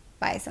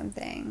buy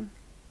something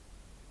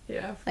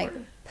like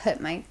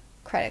put my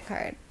credit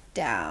card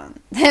down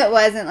that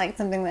wasn't like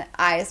something that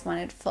I just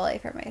wanted fully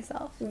for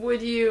myself.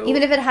 Would you,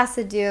 even if it has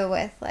to do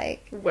with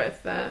like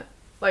with that,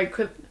 like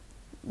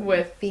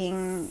with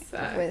being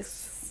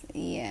sex,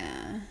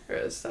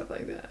 or stuff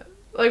like that?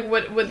 Like,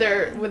 what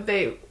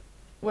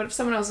if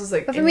someone else is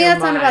like? But for me, that's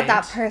not about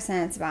that person.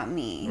 It's about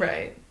me.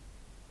 Right.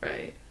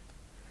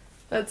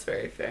 That's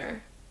very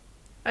fair.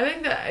 I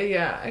think that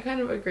I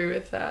kind of agree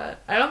with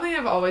that. I don't think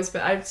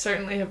I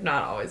certainly have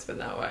not always been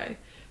that way,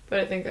 but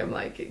I think I'm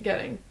like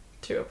getting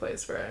to a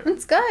place where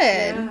it's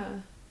good.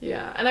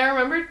 Yeah. And I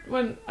remember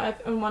when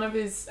in one of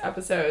these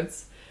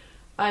episodes,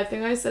 I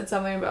think I said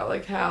something about,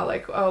 like, how,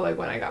 like,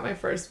 when I got my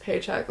first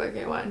paycheck, like,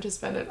 I wanted to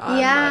spend it on,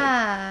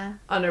 like,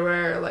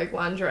 underwear or, like,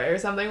 lingerie or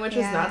something, which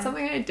is not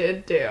something I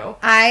did do.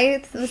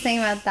 I was thinking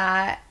about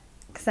that,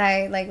 because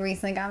I, like,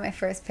 recently got my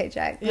first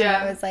paycheck, and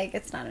I was like,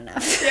 it's not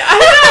enough. Yeah,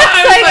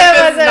 I was like, it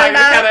wasn't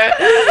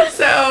enough.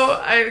 So,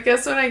 I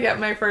guess when I get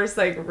my first,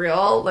 like,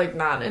 real, like,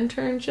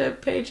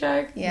 non-internship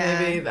paycheck,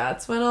 maybe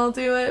that's when I'll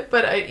do it.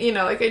 But, I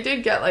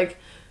did get, like,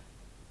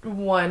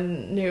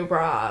 one new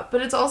bra,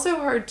 but it's also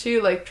hard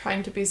too, like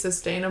trying to be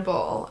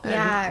sustainable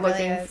and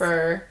looking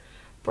for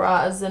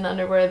bras and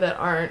underwear that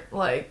aren't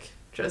like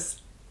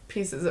just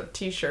pieces of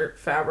t-shirt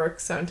fabric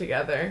sewn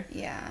together.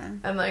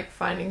 And like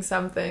finding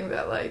something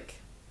that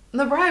like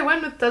the bra I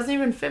went with doesn't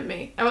even fit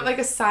me. I went like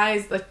a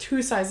size, like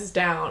 2 sizes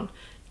down,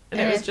 and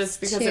it was just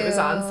because it was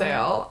on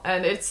sale,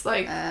 and it's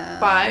like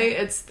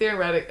it's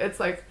theoretic, it's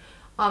like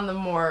on the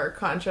more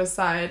conscious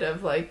side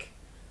of like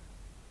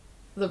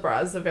the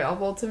bras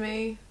available to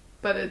me,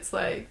 but it's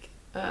like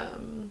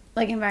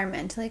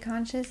environmentally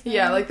conscious.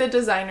 Like the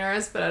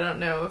designers, but I don't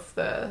know if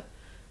the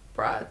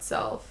bra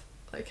itself,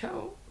 like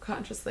how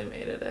consciously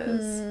made it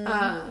is.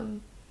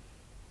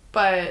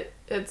 But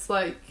it's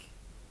like,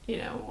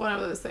 one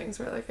of those things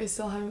where like I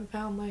still haven't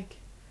found like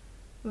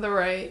the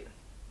right,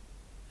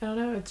 I don't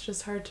know, it's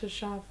just hard to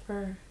shop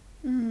for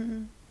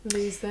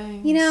these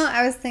things.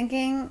 I was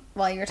thinking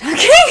while you were talking.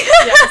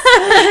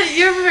 Yes.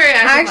 You're very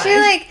active. Actually,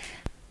 like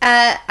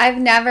I've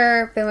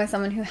never been with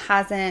someone who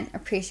hasn't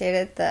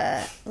appreciated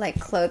the, like,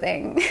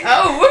 clothing.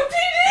 Oh, what did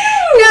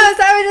you do? No,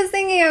 so I was just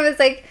thinking, I was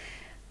like,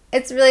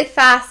 it's really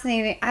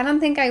fascinating. I don't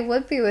think I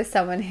would be with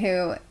someone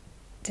who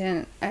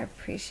didn't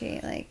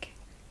appreciate, like,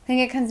 I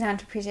think it comes down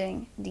to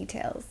appreciating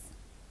details.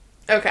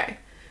 Okay.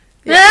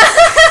 Yeah.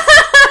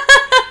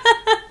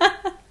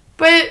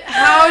 But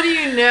how do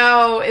you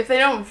know if they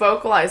don't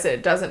vocalize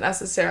it doesn't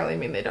necessarily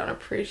mean they don't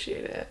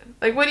appreciate it?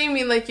 Like, what do you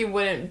mean, like, you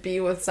wouldn't be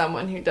with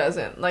someone who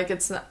doesn't? Like,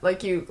 it's not,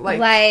 like, you,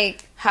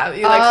 like have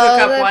you, like,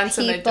 hook up once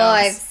and they don't? All the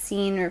people I've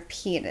seen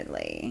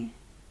repeatedly.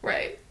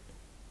 Right.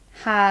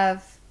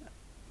 Have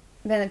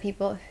been the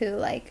people who,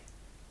 like,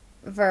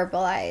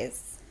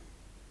 verbalize.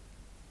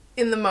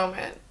 In the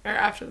moment, or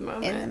after the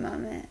moment? In the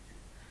moment.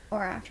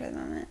 Or after the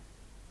moment.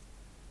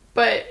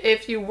 But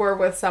if you were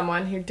with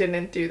someone who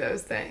didn't do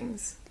those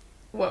things,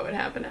 what would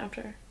happen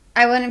after?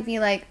 I wouldn't be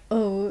like,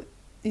 oh,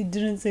 you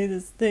didn't say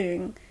this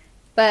thing.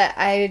 But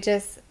I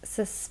just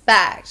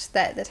suspect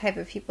that the type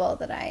of people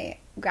that I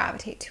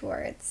gravitate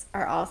towards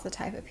are also the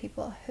type of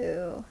people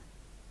who,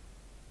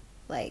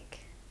 like,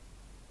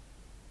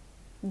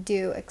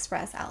 do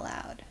express out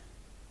loud.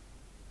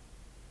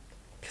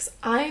 Because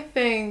I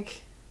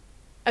think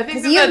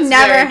because you've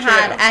never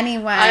had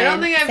anyone. I don't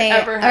think I've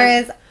ever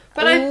had.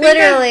 But I think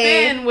I've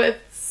been with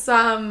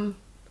some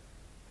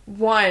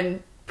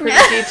one pretty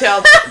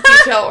detail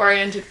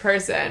oriented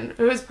person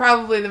who's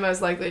probably the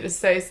most likely to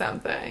say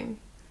something.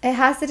 It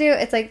has to do,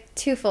 it's like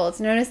twofold. It's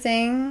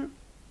noticing,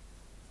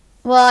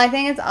 well, I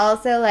think it's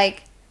also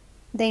like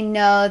they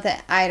know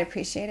that I'd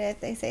appreciate it if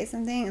they say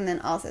something, and then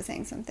also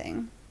saying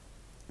something.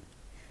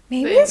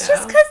 Maybe it's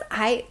just because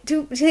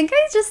do you think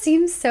I just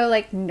seem so,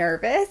 like,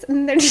 nervous?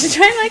 And they're just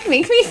trying to, like,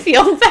 make me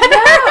feel better?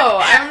 No,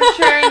 I'm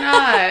sure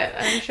not.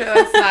 I'm sure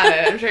that's not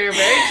it. I'm sure you're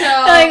very chill.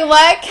 Like,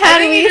 what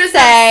can we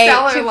say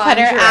to put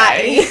her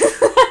at ease?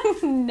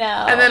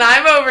 No. And then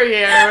I'm over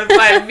here with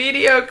my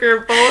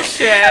mediocre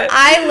bullshit.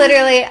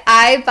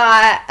 I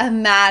bought a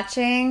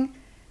matching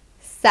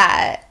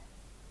set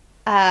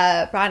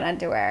bra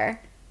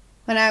underwear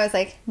when I was,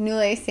 like,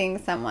 newly seeing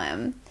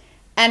someone.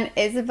 And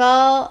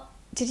Isabel...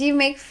 Did you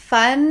make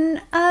fun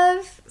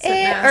of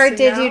it, or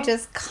did you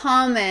just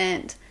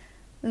comment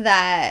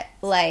that,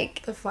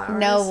 like,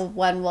 no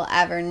one will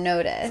ever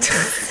notice?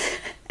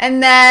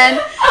 And then,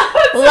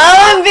 lo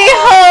and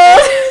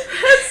behold,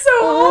 that's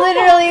so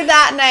literally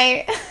that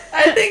night.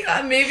 I think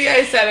maybe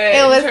I said it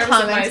in was terms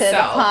commented of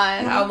myself,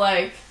 upon. how,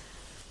 like,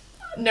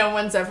 no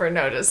one's ever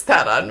noticed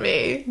that on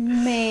me.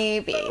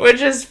 Maybe.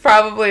 Which is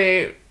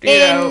probably,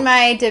 in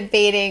my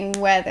debating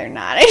whether or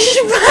not I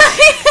should buy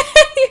it.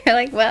 You're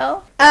like,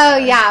 well. Oh,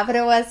 yeah, but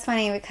it was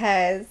funny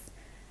because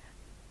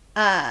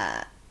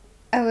I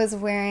was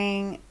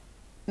wearing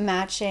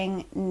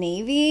matching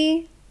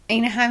navy. And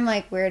you know how I'm,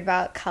 like, weird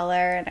about color,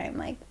 and I'm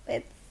like,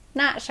 it's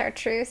not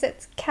chartreuse,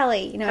 it's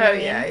Kelly. You know what I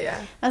mean?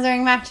 Yeah. I was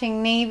wearing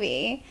matching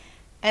navy.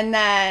 And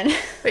then...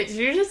 Wait, did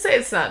you just say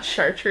it's not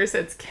chartreuse,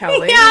 it's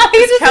Kelly? Yeah.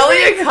 Is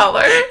Kelly a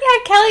color? Yeah,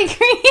 Kelly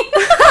green.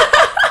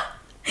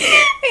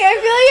 I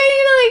feel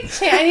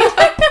like I need to,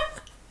 like,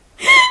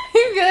 I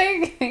feel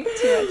like I'm going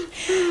too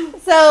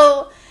much. So,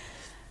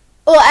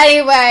 well,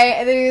 anyway,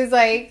 and then he was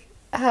like,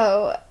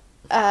 oh,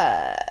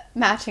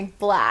 matching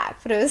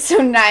black. But it was so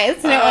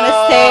nice. I didn't want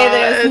to say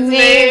that it was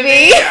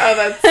navy. Oh,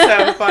 that's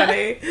so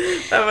funny.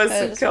 That must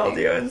have killed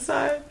you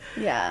inside.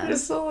 Yeah.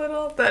 Just a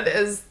little. That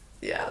is...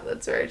 Yeah,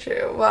 that's very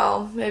true.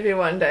 Well, maybe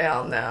one day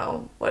I'll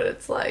know what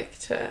it's like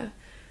to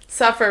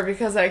suffer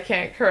because I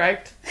can't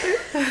correct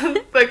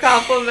the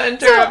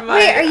complimenter of my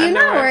wait, are you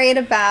underwear. not worried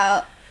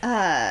about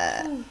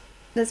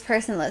this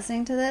person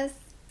listening to this?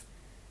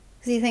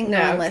 Because you think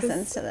no one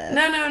listens to this.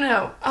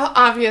 No.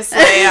 Obviously,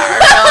 our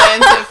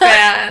millions of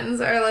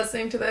fans are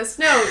listening to this.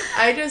 No,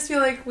 I just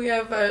feel like we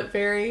have a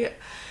very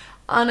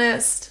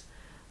honest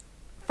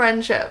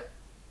friendship.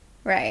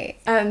 Right.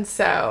 And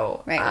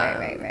so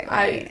Right.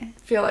 I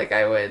feel like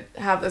I would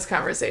have this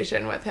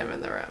conversation with him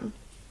in the room.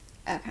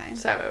 Okay.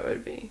 So it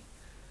would be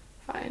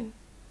fine.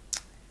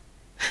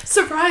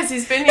 Surprise,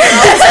 he's been here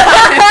all the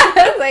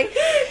time. Like,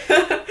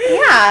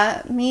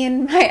 yeah, me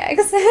and my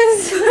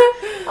exes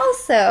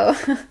also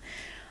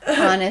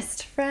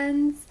honest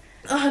friends.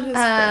 Honest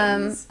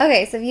friends.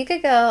 Okay, so if you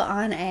could go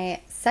on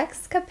a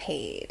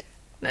sexcapade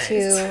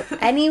to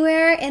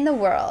anywhere in the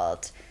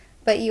world,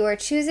 but you are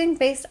choosing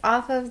based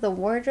off of the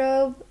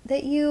wardrobe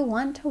that you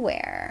want to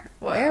wear,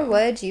 where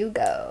would you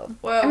go?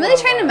 I'm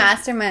really trying to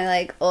master my,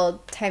 like,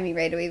 old-timey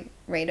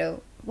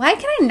radio. Why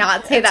can I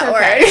not say that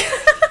word?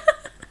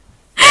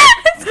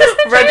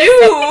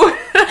 Radu!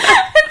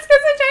 It's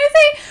because I'm trying to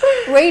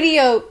say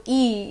radio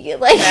E.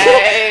 Like,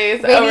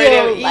 nice.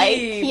 Radio E. Like,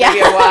 Yeah.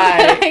 Radio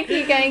Y. I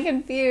keep getting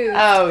confused.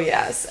 Oh,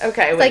 yes.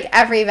 Okay, it's like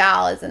every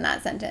vowel is in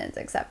that sentence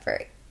except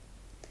for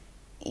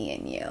E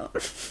and U.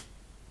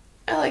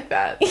 I like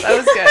that. That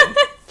was good.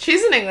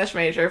 She's an English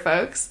major,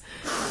 folks.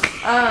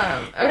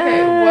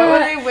 Okay, what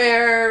would I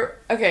wear?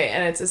 Okay,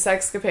 and it's a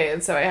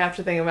sexcapade, so I have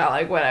to think about,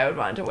 like, what I would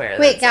want to wear.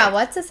 Wait, yeah,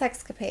 what's a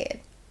sexcapade?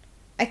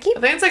 I think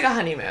it's like a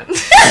honeymoon. But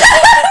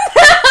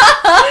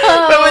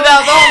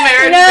without the whole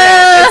marriage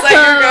bit. It's like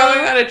you're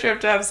going on a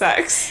trip to have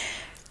sex.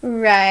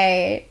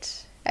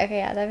 Right. Okay,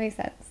 yeah, that makes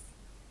sense.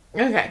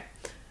 Okay.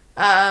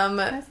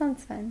 That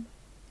sounds fun.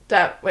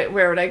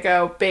 Where would I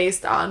go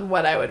based on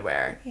what I would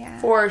wear?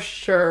 Yeah. For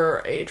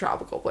sure, a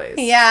tropical place.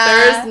 Yeah.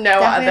 There's no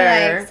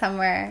other. Like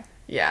somewhere.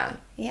 Yeah.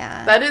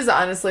 Yeah. That is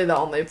honestly the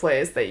only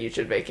place that you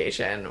should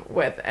vacation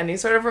with any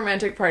sort of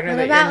romantic partner what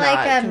that about you're not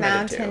like a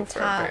committed to for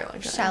a very long mountaintop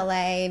time.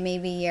 chalet,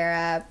 maybe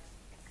Europe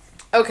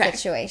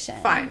situation?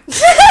 Fine.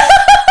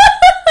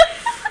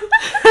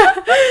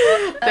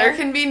 There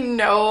can be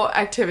no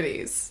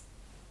activities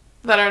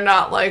that are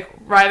not like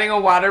riding a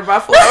water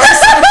buffalo or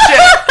some shit.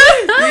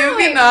 You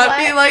cannot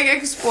be like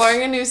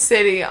exploring a new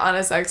city on a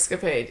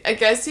sexcapade. I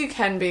guess you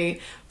can be,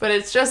 but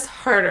it's just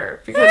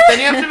harder because then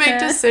you have to make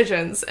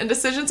decisions, and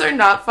decisions are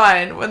not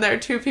fun when there are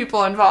two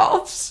people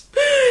involved.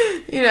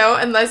 You know,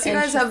 unless you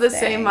guys have the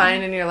same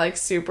mind and you're like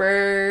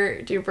super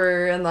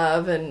duper in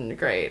love and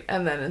great,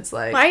 and then it's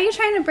like, why are you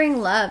trying to bring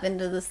love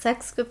into the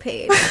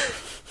sexcapade?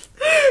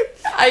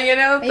 You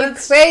know,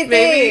 that's crazy.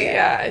 Maybe,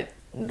 yeah.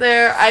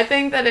 I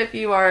think that if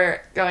you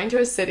are going to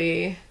a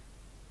city,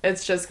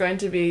 it's just going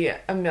to be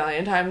a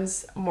million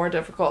times more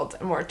difficult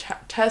and more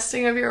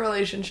testing of your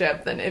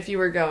relationship than if you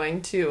were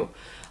going to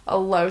a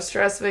low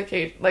stress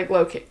vacation, like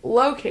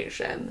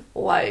location,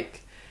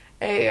 like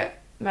a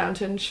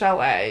mountain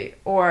chalet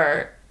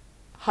or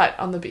hut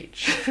on the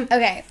beach.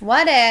 Okay,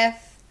 what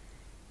if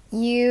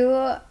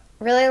you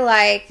really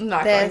like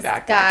this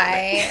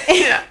guy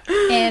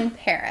in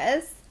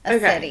Paris, a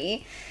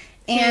city,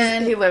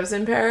 and he lives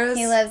in Paris?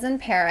 He lives in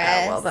Paris.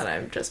 Oh, well, then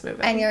I'm just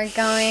moving. And you're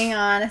going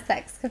on a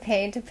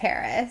sexcapade to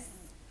Paris.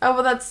 Oh,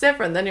 well, that's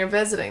different. Then you're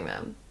visiting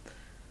them.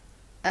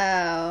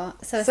 Oh,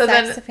 so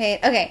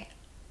sexcapade. Okay,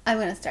 I'm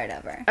going to start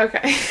over.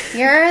 Okay.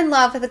 You're in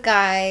love with a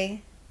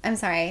guy. I'm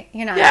sorry,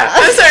 you're not. Yeah, in love.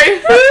 I'm sorry.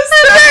 Who's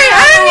sorry?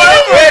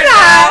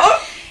 I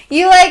don't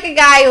You like a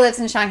guy who lives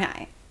in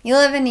Shanghai. You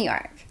live in New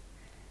York.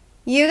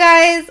 You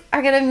guys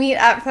are going to meet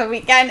up for the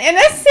weekend in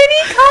a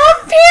city called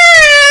Paris.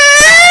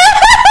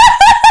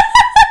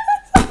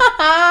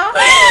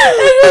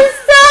 This is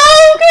so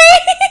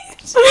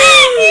great.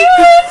 You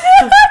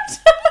have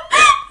to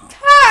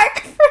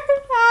pack for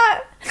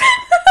that.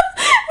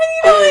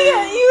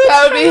 That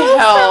would be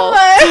hell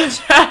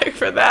to pack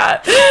for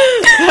that.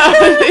 That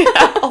would be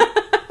hell.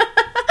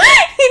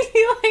 You'd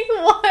be like,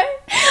 what?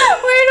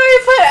 Where do I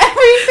put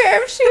every pair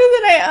of shoes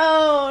that I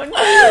own?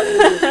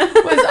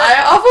 Was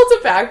I awful to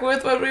pack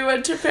with when we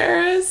went to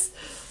Paris?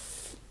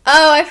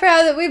 Oh, I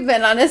forgot that we've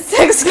been on a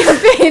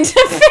sexcapade to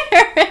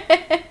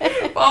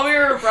Paris. While we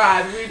were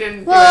abroad, we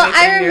didn't do Well,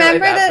 anything I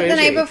remember that the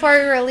bougie. night before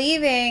we were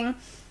leaving,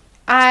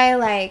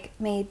 I,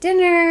 made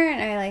dinner,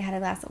 and I, had a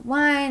glass of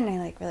wine,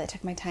 and I, really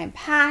took my time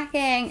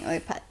packing, and we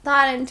put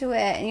thought into it,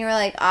 and you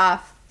were,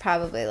 off,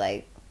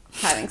 probably,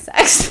 having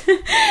sex.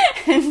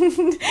 And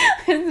it's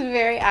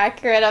very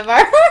accurate of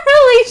our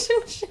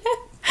relationship.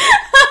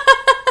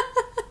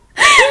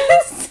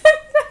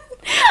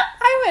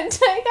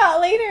 So I got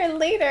later and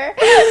later.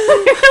 We were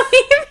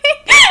leaving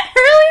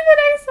early the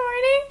next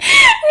morning.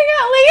 I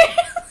got later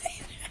and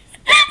later.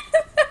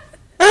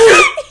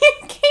 You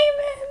came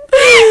in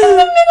the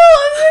middle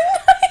of the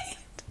night.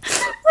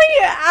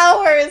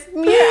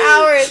 Mere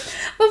hours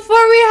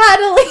before we had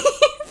to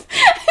leave.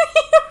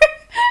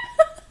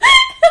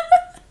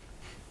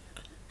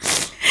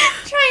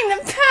 Trying to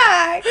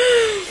pack.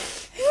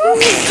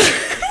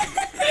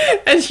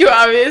 And you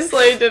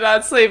obviously did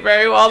not sleep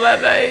very well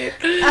that night.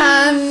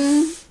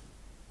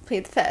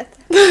 Plead the fifth.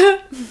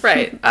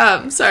 Right.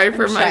 Sorry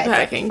for my I said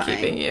packing fine.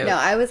 keeping you. No,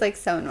 I was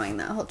so annoying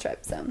that whole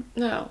trip. So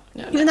No.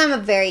 even though I'm a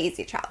very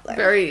easy traveler.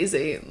 Very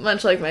easy.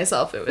 Much like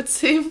myself, it would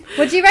seem.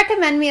 Would you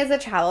recommend me as a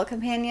travel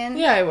companion?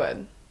 Yeah, I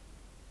would.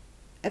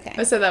 Okay.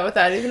 I said that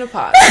without even a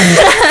pause.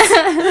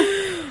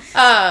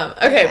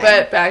 Okay,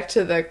 but back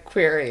to the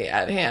query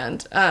at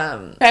hand.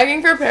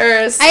 Packing for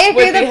Paris. I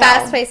agree would the be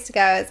best hell. place to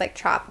go is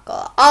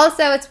tropical.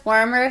 Also, it's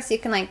warmer, so you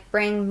can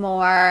bring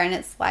more, and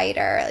it's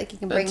lighter. You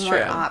can bring That's more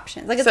true.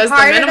 options. It's Says the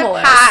harder to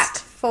minimalist. pack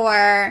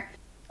for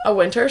A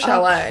winter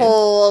chalet. a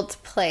cold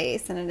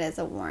place than it is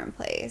a warm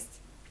place.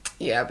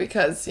 Yeah,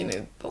 because you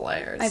need the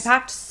layers. I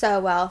packed so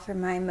well for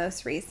my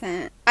most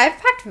recent. I've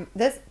packed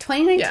this.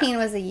 2019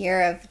 was a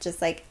year of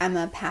just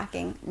Emma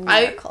packing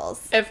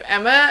miracles. If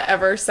Emma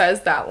ever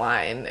says that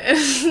line,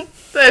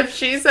 if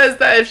she says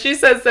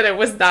that it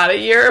was not a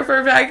year of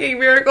her packing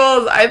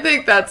miracles, I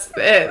think that's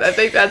it. I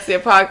think that's the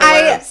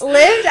apocalypse. I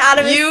lived out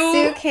of a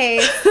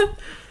suitcase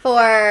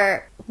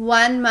for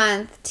 1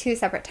 month, 2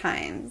 separate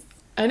times.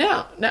 I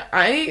know. No,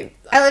 I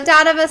lived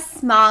out of a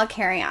small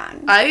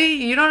carry-on.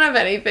 You don't have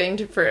anything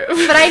to prove.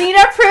 But I need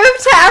to prove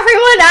to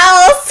everyone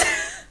else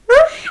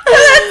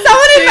that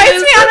someone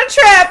invites me on a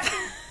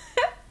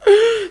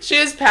trip. She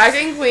is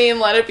packing queen,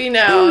 let it be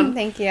known.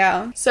 Thank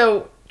you.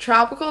 So,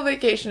 tropical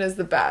vacation is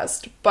the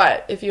best,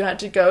 but if you had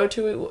to go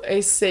to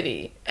a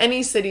city,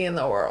 any city in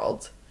the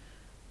world,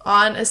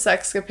 on a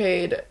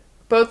sexcapade,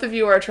 both of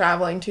you are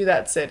traveling to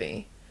that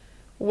city.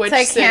 Which so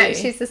I city? can't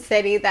choose a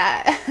city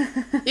that...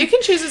 You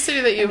can choose a city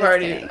that you've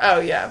already... kidding.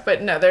 Oh, yeah,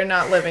 but no, they're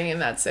not living in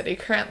that city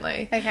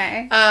currently.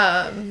 Okay.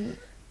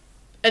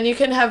 And you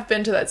can have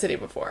been to that city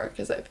before,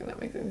 because I think that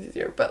makes things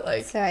easier, but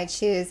So I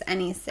choose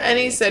any city.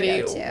 any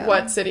city, to go to.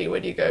 what city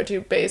would you go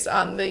to based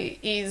on the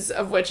ease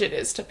of which it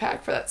is to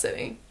pack for that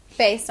city?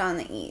 Based on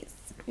the ease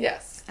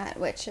Yes. at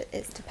which it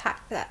is to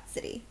pack for that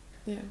city.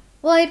 Yeah.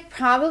 Well, I'd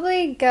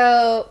probably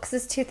go, because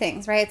there's 2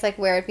 things, right? It's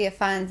where it'd be a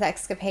fun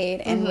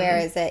sexcapade and where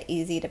is it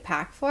easy to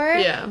pack for.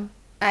 Yeah.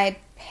 I'd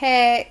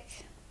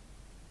pick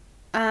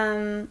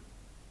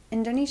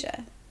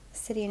Indonesia. A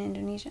city in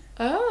Indonesia.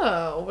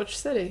 Oh, which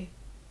city?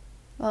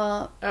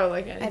 Well, Oh,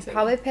 any I'd city.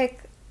 probably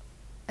pick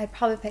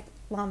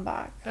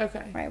Lombok,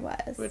 Okay. where I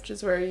was. Which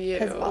is where you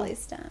Because Wally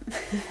STEM.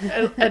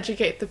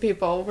 educate the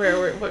people.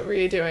 What were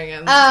you doing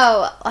in?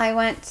 Oh, I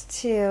went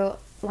to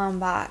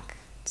Lombok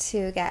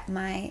to get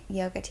my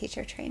yoga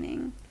teacher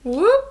training.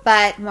 Whoop.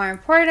 But more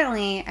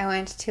importantly, I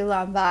went to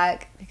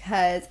Lombok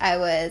because I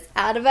was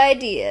out of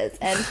ideas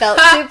and felt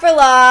super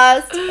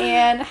lost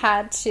and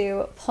had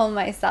to pull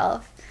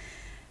myself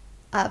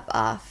up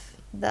off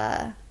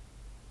the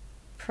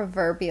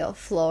proverbial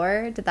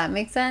floor. Did that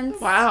make sense?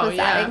 Wow, Was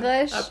yeah. that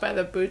English? Up by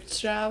the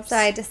bootstraps. So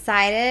I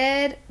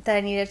decided that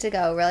I needed to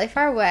go really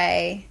far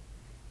away,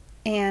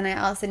 and I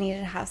also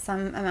needed to have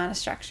some amount of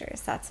structure.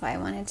 So that's why I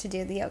wanted to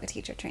do the yoga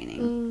teacher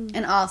training.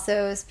 And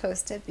also it was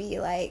supposed to be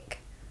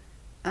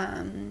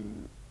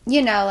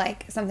you know,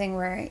 like something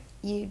where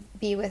you'd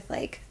be with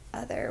like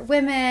other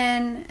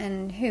women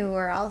and who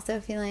were also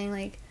feeling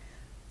like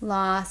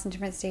lost in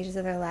different stages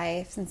of their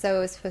lives. And so it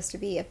was supposed to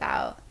be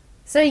about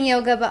studying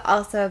yoga, but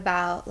also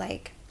about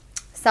like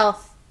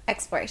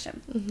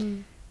self-exploration.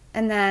 Mm-hmm.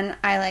 And then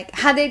I like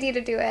had the idea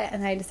to do it,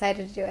 and I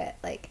decided to do it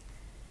like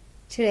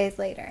 2 days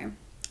later.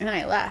 And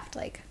I left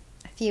like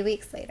a few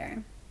weeks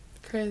later.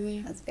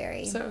 Crazy. I was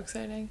very so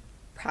exciting.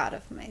 proud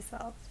of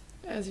myself.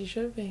 As you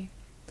should be.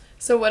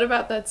 So what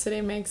about that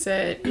city makes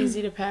it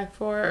easy to pack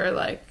for, or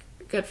like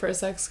good for a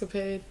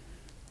sexcapade?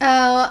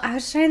 Oh, I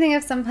was trying to think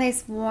of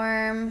someplace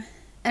warm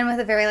and with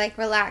a very like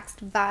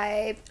relaxed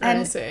vibe. And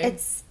I see.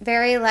 It's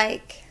very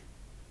like,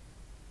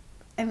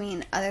 I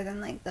mean, other than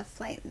like the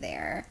flight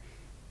there,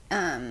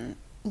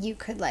 you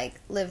could like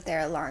live there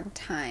a long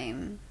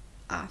time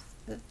off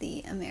of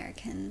the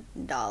American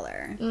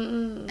dollar.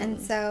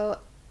 And so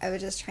I was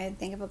just trying to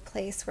think of a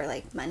place where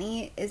like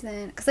money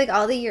isn't, because like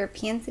all the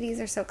European cities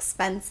are so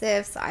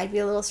expensive, so I'd be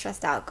a little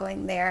stressed out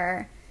going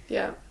there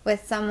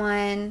with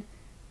someone.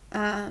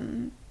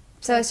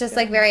 So it's just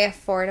like very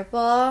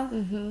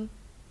affordable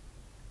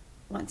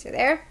once you're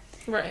there.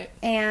 Right.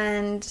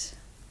 And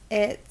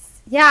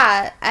it's,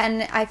 yeah,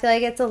 and I feel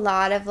like it's a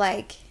lot of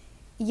like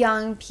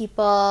young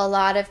people, a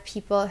lot of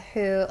people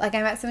who, like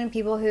I met so many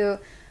people who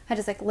had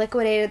just like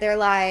liquidated their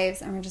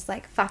lives and were just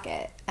like, fuck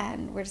it,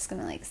 and we're just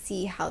gonna like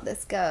see how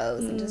this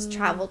goes and just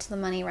travel till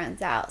the money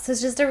runs out. So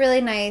it's just a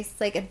really nice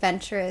like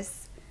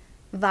adventurous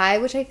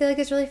vibe, which I feel like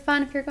is really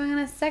fun if you're going on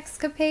a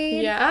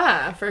sexcapade.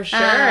 Yeah, for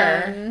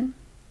sure.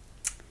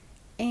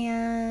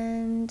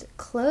 And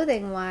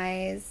clothing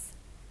wise,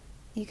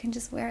 you can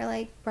just wear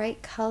like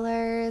bright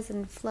colors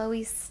and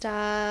flowy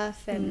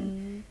stuff,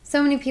 and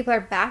so many people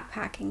are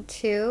backpacking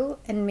too,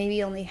 and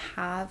maybe only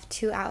have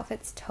 2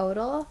 outfits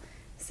total.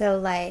 So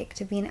like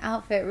to be an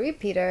outfit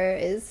repeater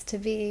is to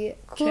be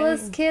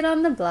coolest kid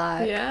on the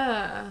block.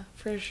 Yeah,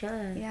 for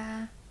sure.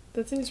 Yeah.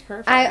 That seems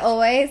perfect. I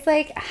always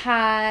like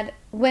had,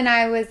 when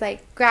I was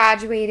like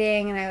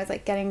graduating and I was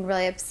like getting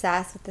really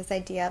obsessed with this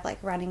idea of like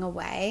running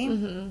away.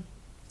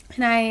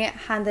 And I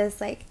had this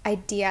like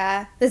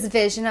idea, this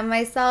vision of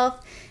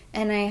myself,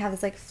 and I have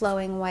this like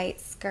flowing white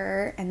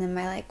skirt and then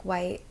my like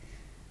white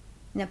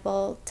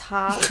nipple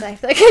top that I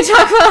feel like I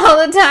talk about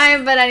all the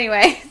time, but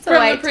anyway, it's a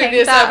white the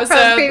previous tank top episode,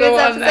 from the previous the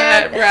one episode.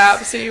 that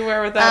wraps you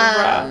wear without a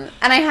bra.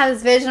 And I had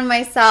this vision of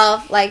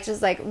myself like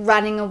just like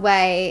running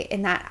away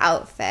in that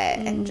outfit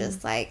and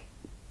just like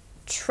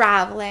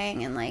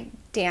traveling and like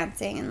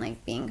dancing and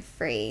like being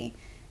free.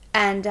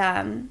 And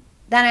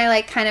then I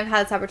like kind of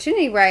had this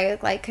opportunity where I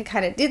like could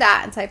kind of do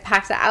that, and so I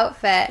packed the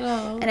outfit.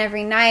 And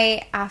every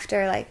night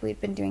after like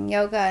we'd been doing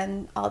yoga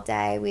and all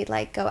day, we'd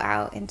like go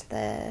out into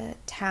the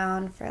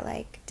town for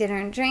like dinner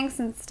and drinks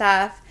and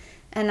stuff,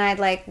 and I'd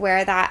like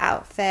wear that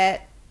outfit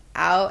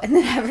out, and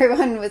then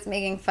everyone was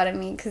making fun of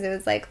me because it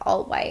was like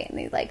all white and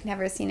they'd like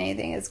never seen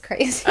anything as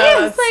crazy. Oh,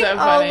 It was like so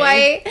all funny.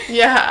 white.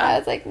 Yeah. I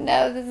was like,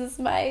 no, this is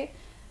my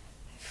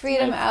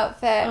freedom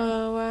outfit.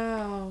 Oh,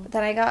 wow. But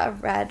then I got a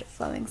red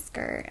flowing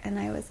skirt, and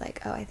I was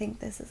like, oh, I think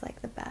this is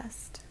like the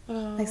best.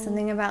 Oh. Like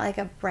something about like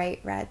a bright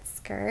red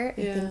skirt.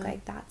 I Yeah. think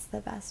like that's the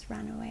best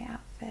runaway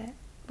outfit.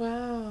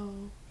 Wow.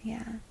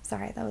 Yeah.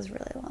 Sorry, that was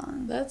really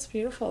long. That's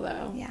beautiful,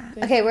 though. Yeah.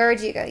 Thank Okay, you. where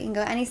would you go? You can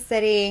go any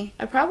city.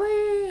 I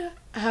probably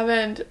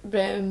haven't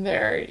been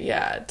there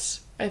yet,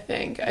 I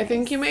think. I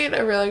think you made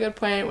a really good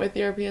point with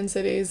European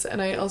cities, and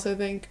I also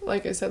think,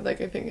 like I said, like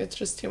I think it's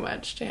just too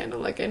much to handle.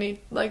 Like I need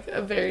like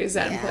a very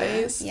zen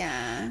place.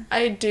 Yeah.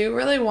 I do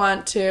really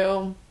want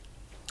to,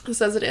 this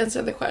doesn't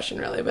answer the question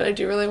really, but I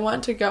do really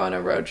want to go on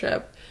a road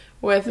trip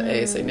with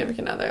a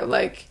significant other.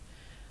 Like,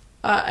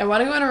 I want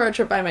to go on a road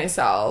trip by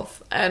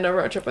myself and a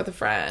road trip with a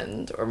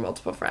friend or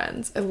multiple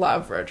friends. I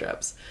love road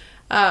trips.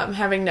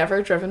 Having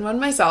never driven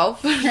one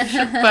myself,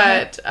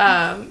 but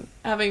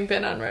having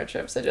been on road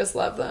trips, I just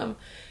love them.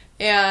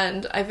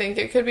 And I think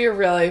it could be a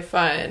really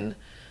fun,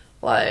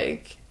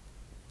 like,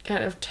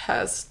 kind of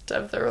test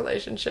of the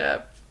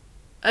relationship.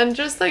 And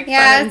just, like, Yeah,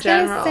 I fun in was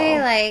gonna general.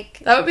 say like,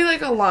 That would be,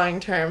 like, a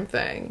long-term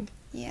thing.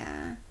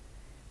 yeah.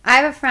 I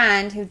have a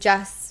friend who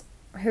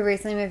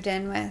recently moved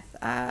in with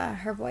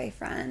her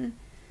boyfriend,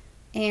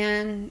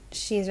 and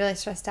she's really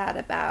stressed out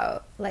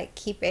about like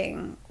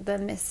keeping the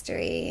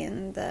mystery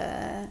and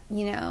the,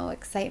 you know,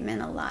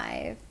 excitement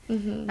alive.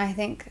 I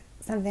think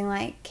something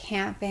like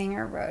camping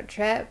or road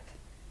trip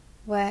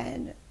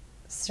would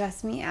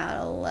stress me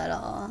out a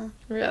little.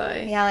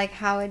 Really? Yeah, like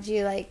how would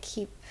you like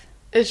keep...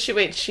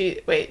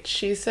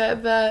 She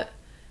said that.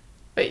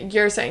 But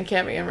you're saying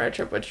camping and road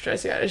trip would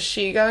stress you out. Is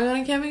she going on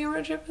a camping and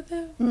road trip with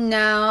him?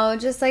 No,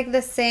 just like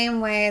the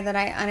same way that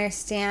I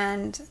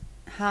understand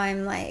how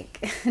I'm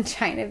like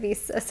trying to be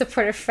a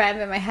supportive friend,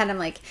 but in my head I'm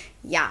like,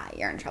 yeah,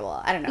 you're in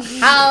trouble. I don't know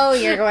how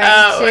you're going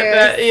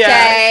to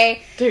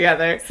stay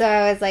together. So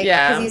I was like,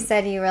 because you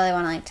said you really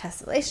want to like test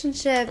the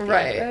relationship,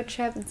 right? Road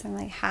trip, and so I'm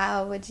like,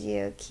 how would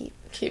you keep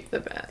the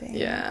band?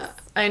 Yeah,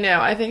 I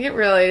know. I think it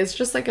really is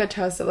just like a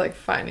test of like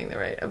finding the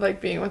right, of like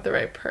being with the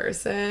right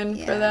person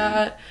for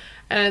that.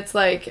 And it's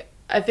like,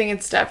 I think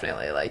it's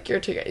definitely, like,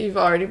 you've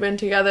already been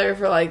together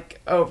for, like,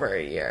 over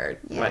a year.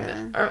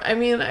 Yeah. I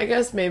mean, I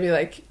guess maybe,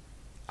 like,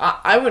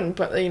 I wouldn't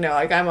put, you know,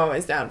 like, I'm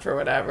always down for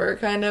whatever,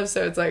 kind of,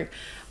 so it's, like,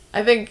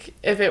 I think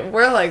if it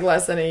were, like,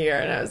 less than a year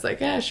and I was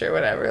like, yeah, sure,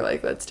 whatever,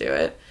 like, let's do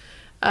it,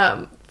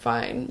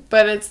 fine.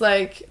 But it's,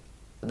 like,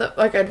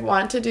 I'd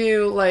want to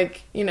do,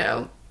 like, you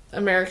know,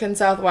 American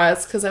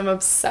Southwest, because I'm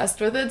obsessed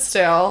with it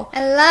still.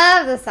 I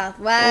love the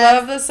Southwest.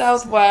 Love the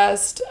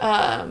Southwest,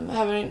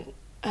 having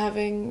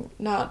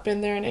not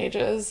been there in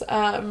ages.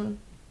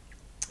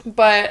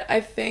 But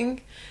I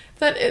think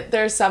that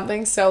there's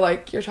something so,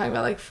 like, you're talking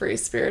about, like,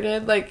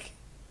 free-spirited, like,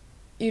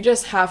 I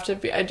just have to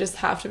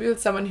be with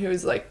someone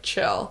who's, like,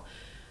 chill.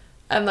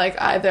 And, like,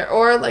 either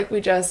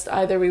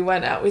we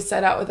went out, we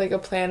set out with, like, a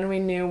plan and we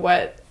knew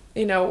what,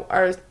 you know,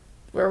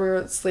 where we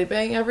were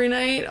sleeping every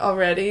night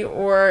already,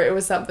 or it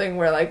was something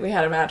where, like, we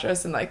had a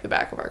mattress in, like, the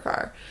back of our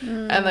car.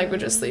 And, like, we'd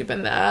just sleep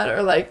in that,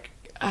 or, like,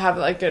 have,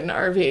 like, an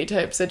RV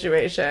type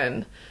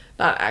situation.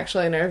 Not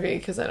actually an RV,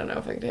 because I don't know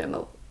if I could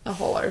handle a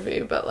whole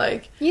RV, but,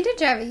 like... You did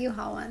drive a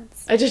U-Haul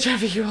once. I did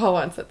drive a U-Haul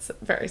once. That's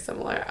very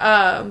similar.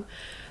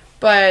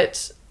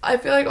 But I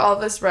feel like all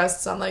this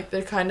rests on, like,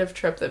 the kind of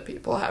trip that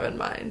people have in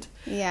mind.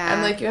 Yeah.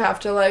 And, like, you have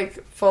to,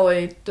 like,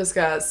 fully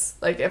discuss,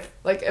 like, if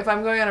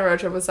I'm going on a road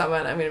trip with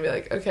someone, I'm gonna be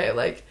like, okay,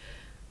 like,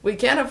 we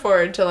can't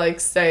afford to, like,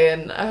 stay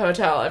in a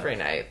hotel every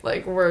night.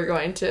 Like, we're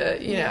going to,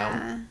 you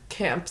know,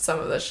 camp some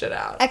of this shit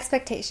out.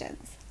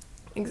 Expectations.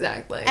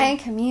 Exactly. And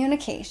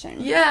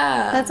communication.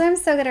 Yeah. That's why I'm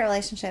so good at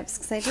relationships,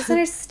 because I just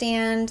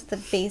understand the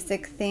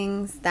basic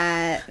things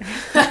that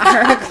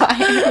are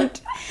required.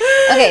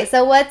 Okay,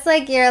 so what's,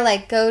 like, your,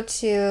 like,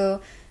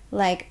 go-to,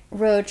 like,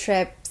 road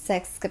trip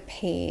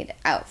sexcapade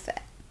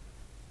outfit?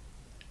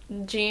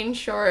 Jean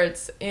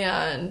shorts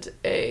and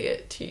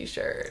a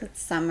t-shirt.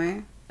 It's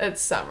summer. It's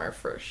summer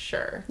for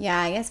sure. Yeah,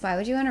 I guess why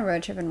would you want a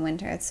road trip in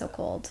winter? It's so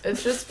cold. I'd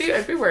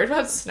be worried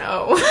about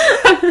snow.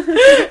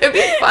 It'd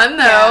be fun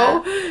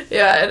though.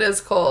 Yeah, it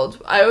is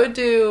cold. I would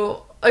do,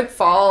 like,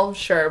 fall,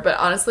 sure, but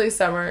honestly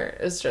summer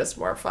is just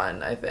more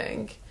fun, I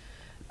think.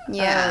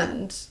 Yeah.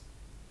 And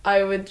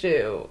I would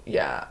do,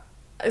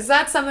 is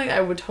that something I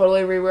would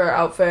totally rewear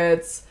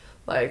outfits,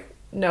 like,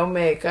 no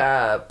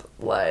makeup,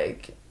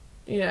 like,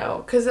 you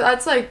know, because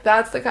that's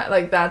the kind,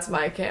 like, that's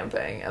my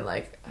camping and,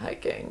 like,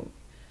 hiking.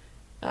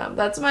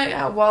 That's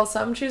my, while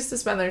some choose to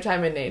spend their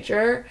time in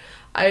nature,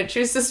 I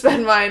choose to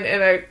spend mine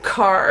in a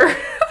car,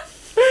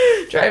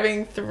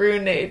 driving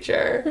through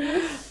nature.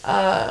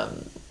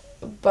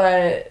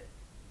 But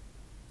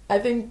I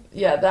think,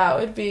 that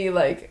would be,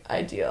 like,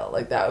 ideal.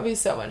 Like, that would be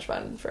so much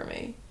fun for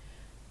me.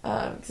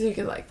 Because you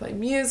can, like, play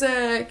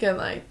music and,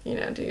 like, you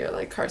know, do your,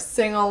 like, car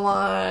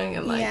sing-along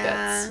and, like,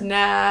 get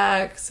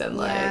snacks and,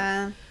 like...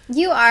 Yeah.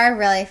 You are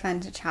really fun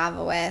to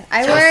travel with.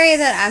 I worry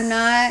that I'm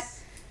not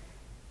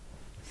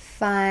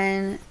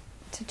fun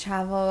to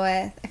travel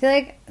with. I feel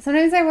like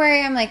sometimes I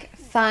worry I'm, like,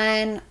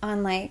 fun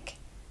on, like,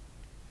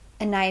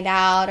 a night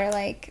out or,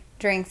 like,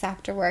 drinks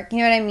after work. You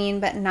know what I mean?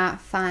 But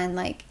not fun,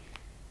 like,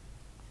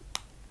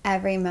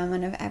 every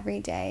moment of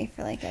every day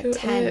for, like, a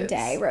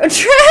 10-day road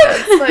trip.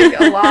 That's, like,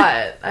 a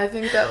lot. I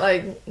think that,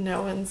 like,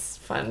 no one's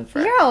fun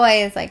for... You're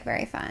always, like,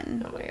 very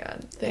fun. Oh, my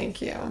God.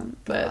 Thank you.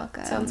 But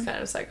it sounds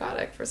kind of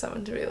psychotic for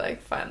someone to be,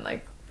 like, fun,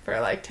 like, for,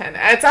 like, 10...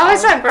 It's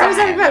always fun. We're always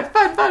having fun.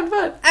 Fun.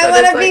 I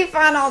want to be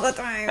fun all the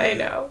time. I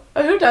know.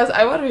 Who does?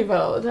 I want to be fun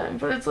all the time.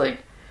 But it's,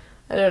 like,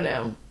 I don't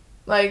know.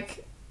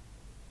 Like,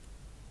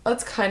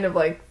 that's kind of,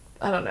 like,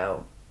 I don't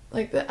know.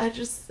 Like,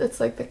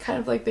 it's, like, the kind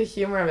of, like, the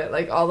humor of it.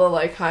 Like, all the,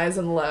 like, highs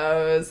and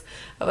lows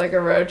of, like,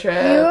 a road trip.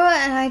 You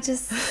and I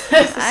just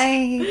don't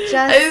think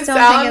it's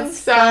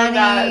so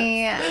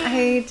funny.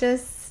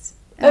 Nuts.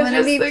 I want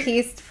to be, like,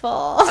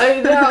 peaceful.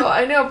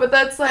 I know, but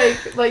that's,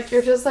 like,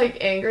 you're just, like,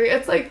 angry.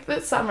 It's, like,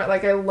 the summer.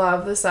 Like, I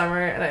love the summer,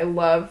 and I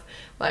love,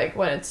 like,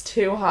 when it's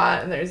too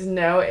hot and there's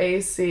no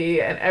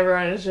AC and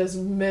everyone is just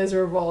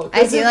miserable.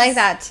 I do like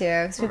that, too,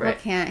 because people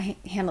can't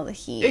handle the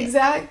heat.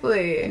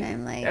 Exactly. And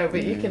I'm like... Oh,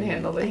 but you can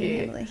handle the heat.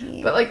 Handle the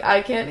heat. But, like,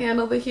 I can't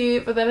handle the heat,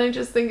 but then I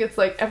just think it's,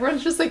 like,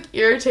 everyone's just, like,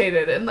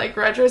 irritated, and, like,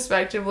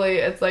 retrospectively,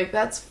 it's, like,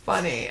 that's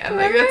funny, and,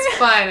 like, that's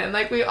fun, and,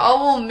 like, we all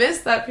will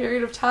miss that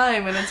period of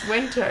time when it's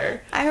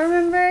winter. I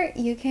remember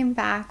you came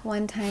back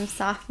one time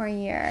sophomore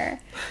year,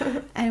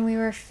 and we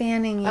were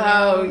fanning you.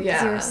 Oh, yeah.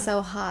 Because you were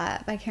so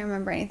hot, but I can't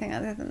remember anything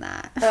other than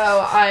that.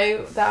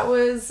 Oh, that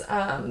was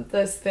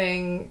this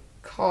thing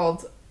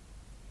called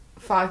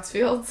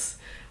Foxfields.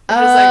 Which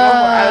was like,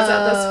 I was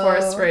at this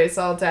horse race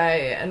all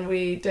day, and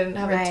we didn't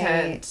have a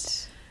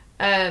tent.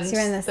 And so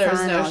you're in the there was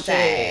sun no all shade.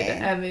 day.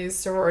 And these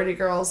sorority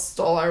girls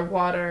stole our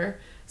water,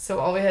 so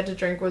all we had to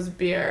drink was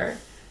beer.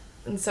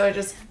 And so I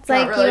just It's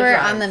like really you were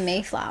drunk. on the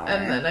Mayflower.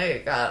 And then I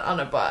got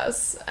on a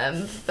bus,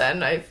 and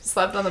then I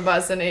slept on the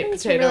bus and ate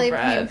potato really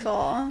bread.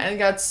 Painful. And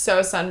got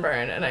so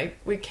sunburned, and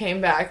we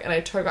came back, and I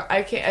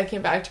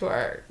came back to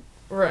our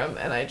room,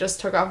 and I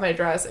just took off my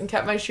dress and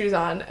kept my shoes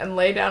on and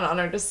lay down on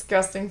our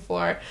disgusting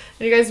floor. And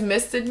you guys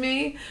misted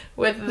me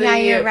with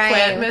the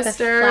plant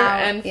mister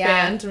and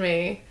fanned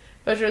me,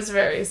 which was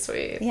very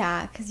sweet.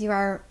 Yeah, because you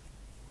are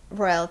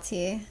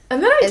royalty.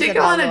 And then I did go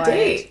Isabel on a Lord.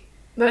 date.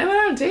 Then I went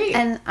on a date.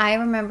 And I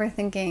remember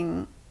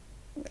thinking,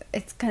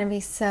 it's going to be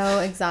so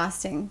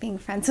exhausting being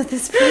friends with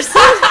this person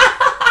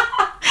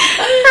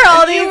for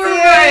all these you were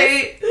years.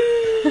 right.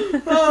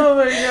 Oh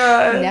my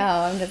god. No,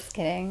 I'm just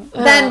kidding.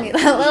 Then,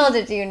 little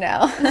did you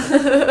know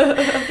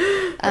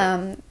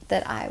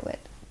that I would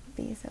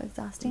be so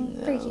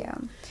exhausting for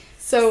you.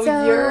 So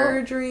So-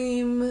 your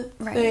dream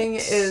Right. thing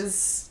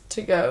is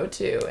to go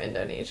to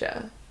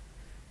Indonesia.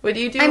 Would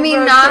you do I a mean,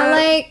 road not trip?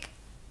 like,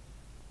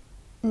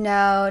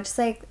 no, just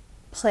like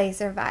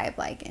place or vibe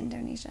like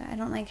Indonesia. I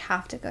don't like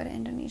have to go to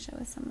Indonesia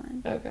with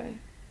someone. Okay.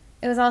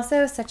 It was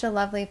also such a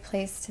lovely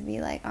place to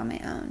be like on my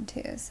own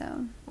too.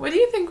 So What do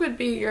you think would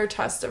be your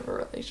test of a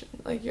relation?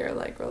 Like your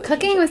relationship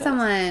cooking with test?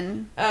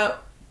 someone, Oh,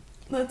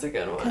 that's a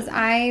good one. because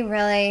I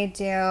really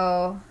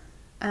do.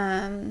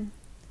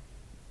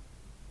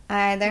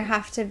 I either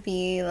have to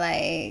be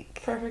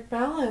like Perfect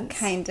balance.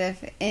 kind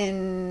of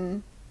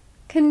in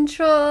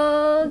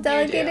control, do.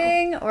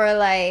 delegating, or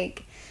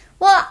like,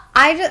 well,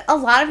 a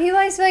lot of people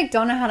I feel like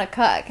don't know how to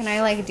cook, and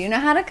I like do know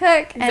how to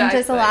cook, and just a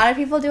Exactly. lot of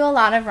people do a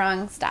lot of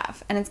wrong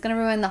stuff, and it's gonna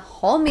ruin the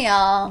whole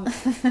meal.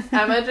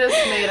 Emma just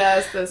made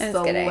us this I'm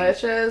just kidding.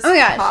 delicious Oh my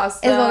gosh,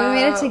 pasta is what we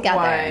made it together.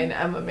 wine.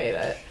 Emma made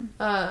it.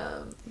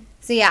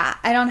 So yeah,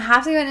 I don't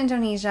have to go to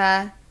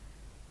Indonesia,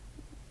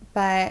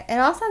 but it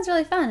all sounds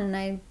really fun, and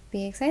I'd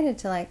be excited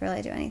to like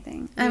really do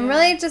anything. I'm Yeah.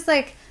 really just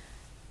like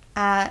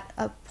at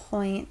a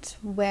point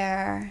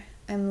where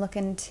I'm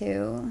looking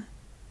to,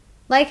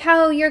 like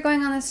how you're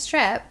going on this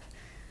trip,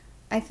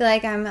 I feel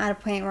like I'm at a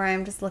point where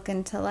I'm just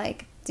looking to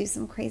like do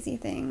some crazy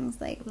things.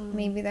 Like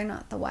maybe they're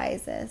not the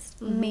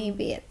wisest,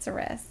 maybe it's a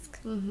risk,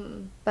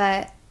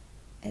 but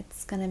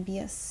it's gonna be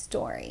a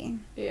story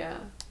Yeah.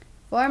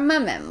 for my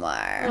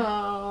memoir.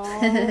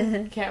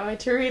 Oh, can't wait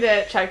to read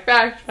it. Check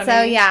back. Honey.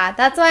 So yeah,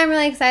 that's why I'm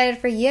really excited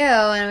for you,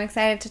 and I'm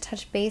excited to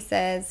touch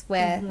bases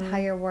with how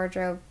your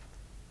wardrobe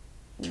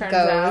Turns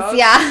goes. out.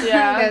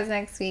 Yeah, goes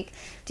next week.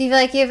 Do you feel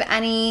like you have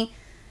any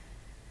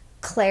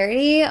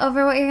clarity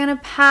over what you're gonna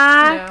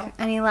pack?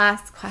 No. Any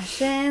last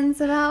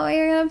questions about what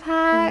you're gonna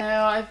pack?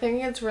 No, I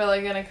think it's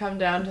really going to come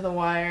down to the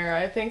wire.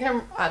 I think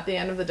I'm, at the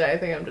end of the day, I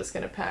think I'm just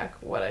going to pack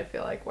what I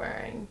feel like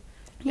wearing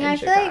Yeah, in I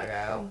feel like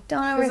Chicago.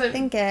 don't 'Cause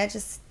overthink it.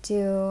 Just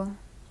do.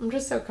 I'm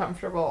just so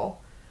comfortable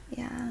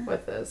Yeah.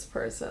 with this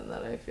person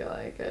that I feel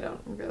like I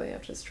don't really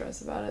have to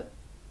stress about it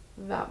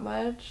that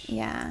much.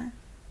 Yeah.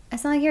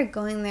 It's not like you're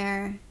going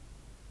there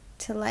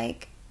to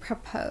like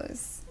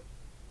propose.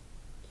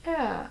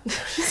 Yeah.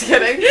 Just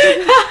kidding.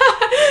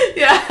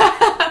 Yeah.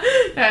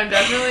 No, I'm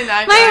definitely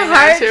not My going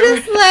heart there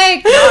to... just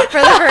like not for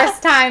the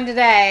first time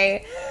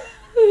today,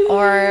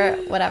 or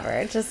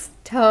whatever. Just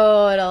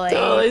totally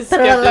skipped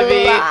a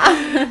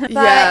beat. But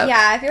Yeah.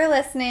 yeah, if you're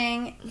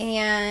listening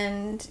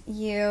and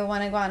you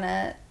want to go on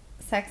a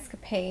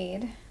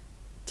sexcapade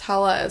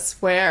Tell us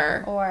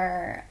where.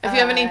 or If you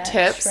have any a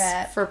tips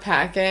trip, for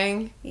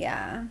packing,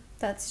 yeah,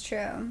 that's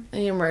true.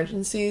 any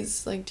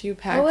emergencies, like do you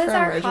pack What was for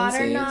our emergencies?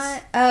 hot or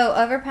not? Oh,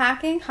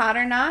 overpacking, hot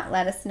or not?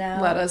 Let us know.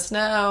 Let us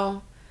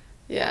know.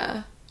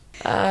 Yeah.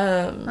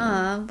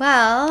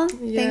 Well,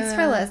 thanks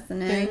for yeah.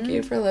 listening. Thank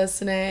you for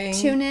listening.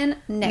 Tune in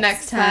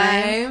next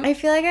time. I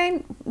feel like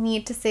I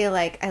need to say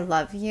like I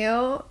love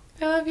you.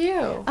 I love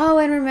you. Oh,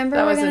 and remember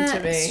That we're wasn't gonna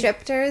to me.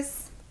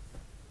 strippers.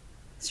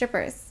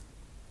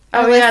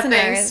 Oh Our yeah, listeners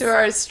thanks to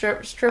our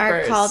strippers.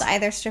 are called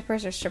either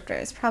strippers or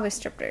stripters. Probably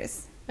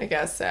strippers. I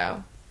guess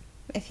so.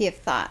 If you have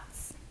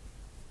thoughts.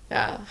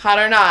 Yeah, hot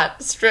or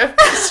not, strippers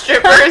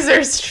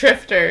or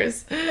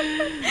strifters.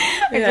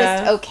 Or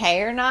just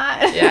okay or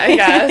not. Yeah, I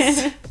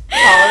guess.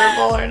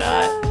 Tolerable or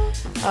not.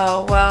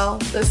 Oh well,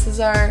 this is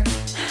our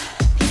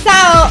Peace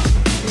out.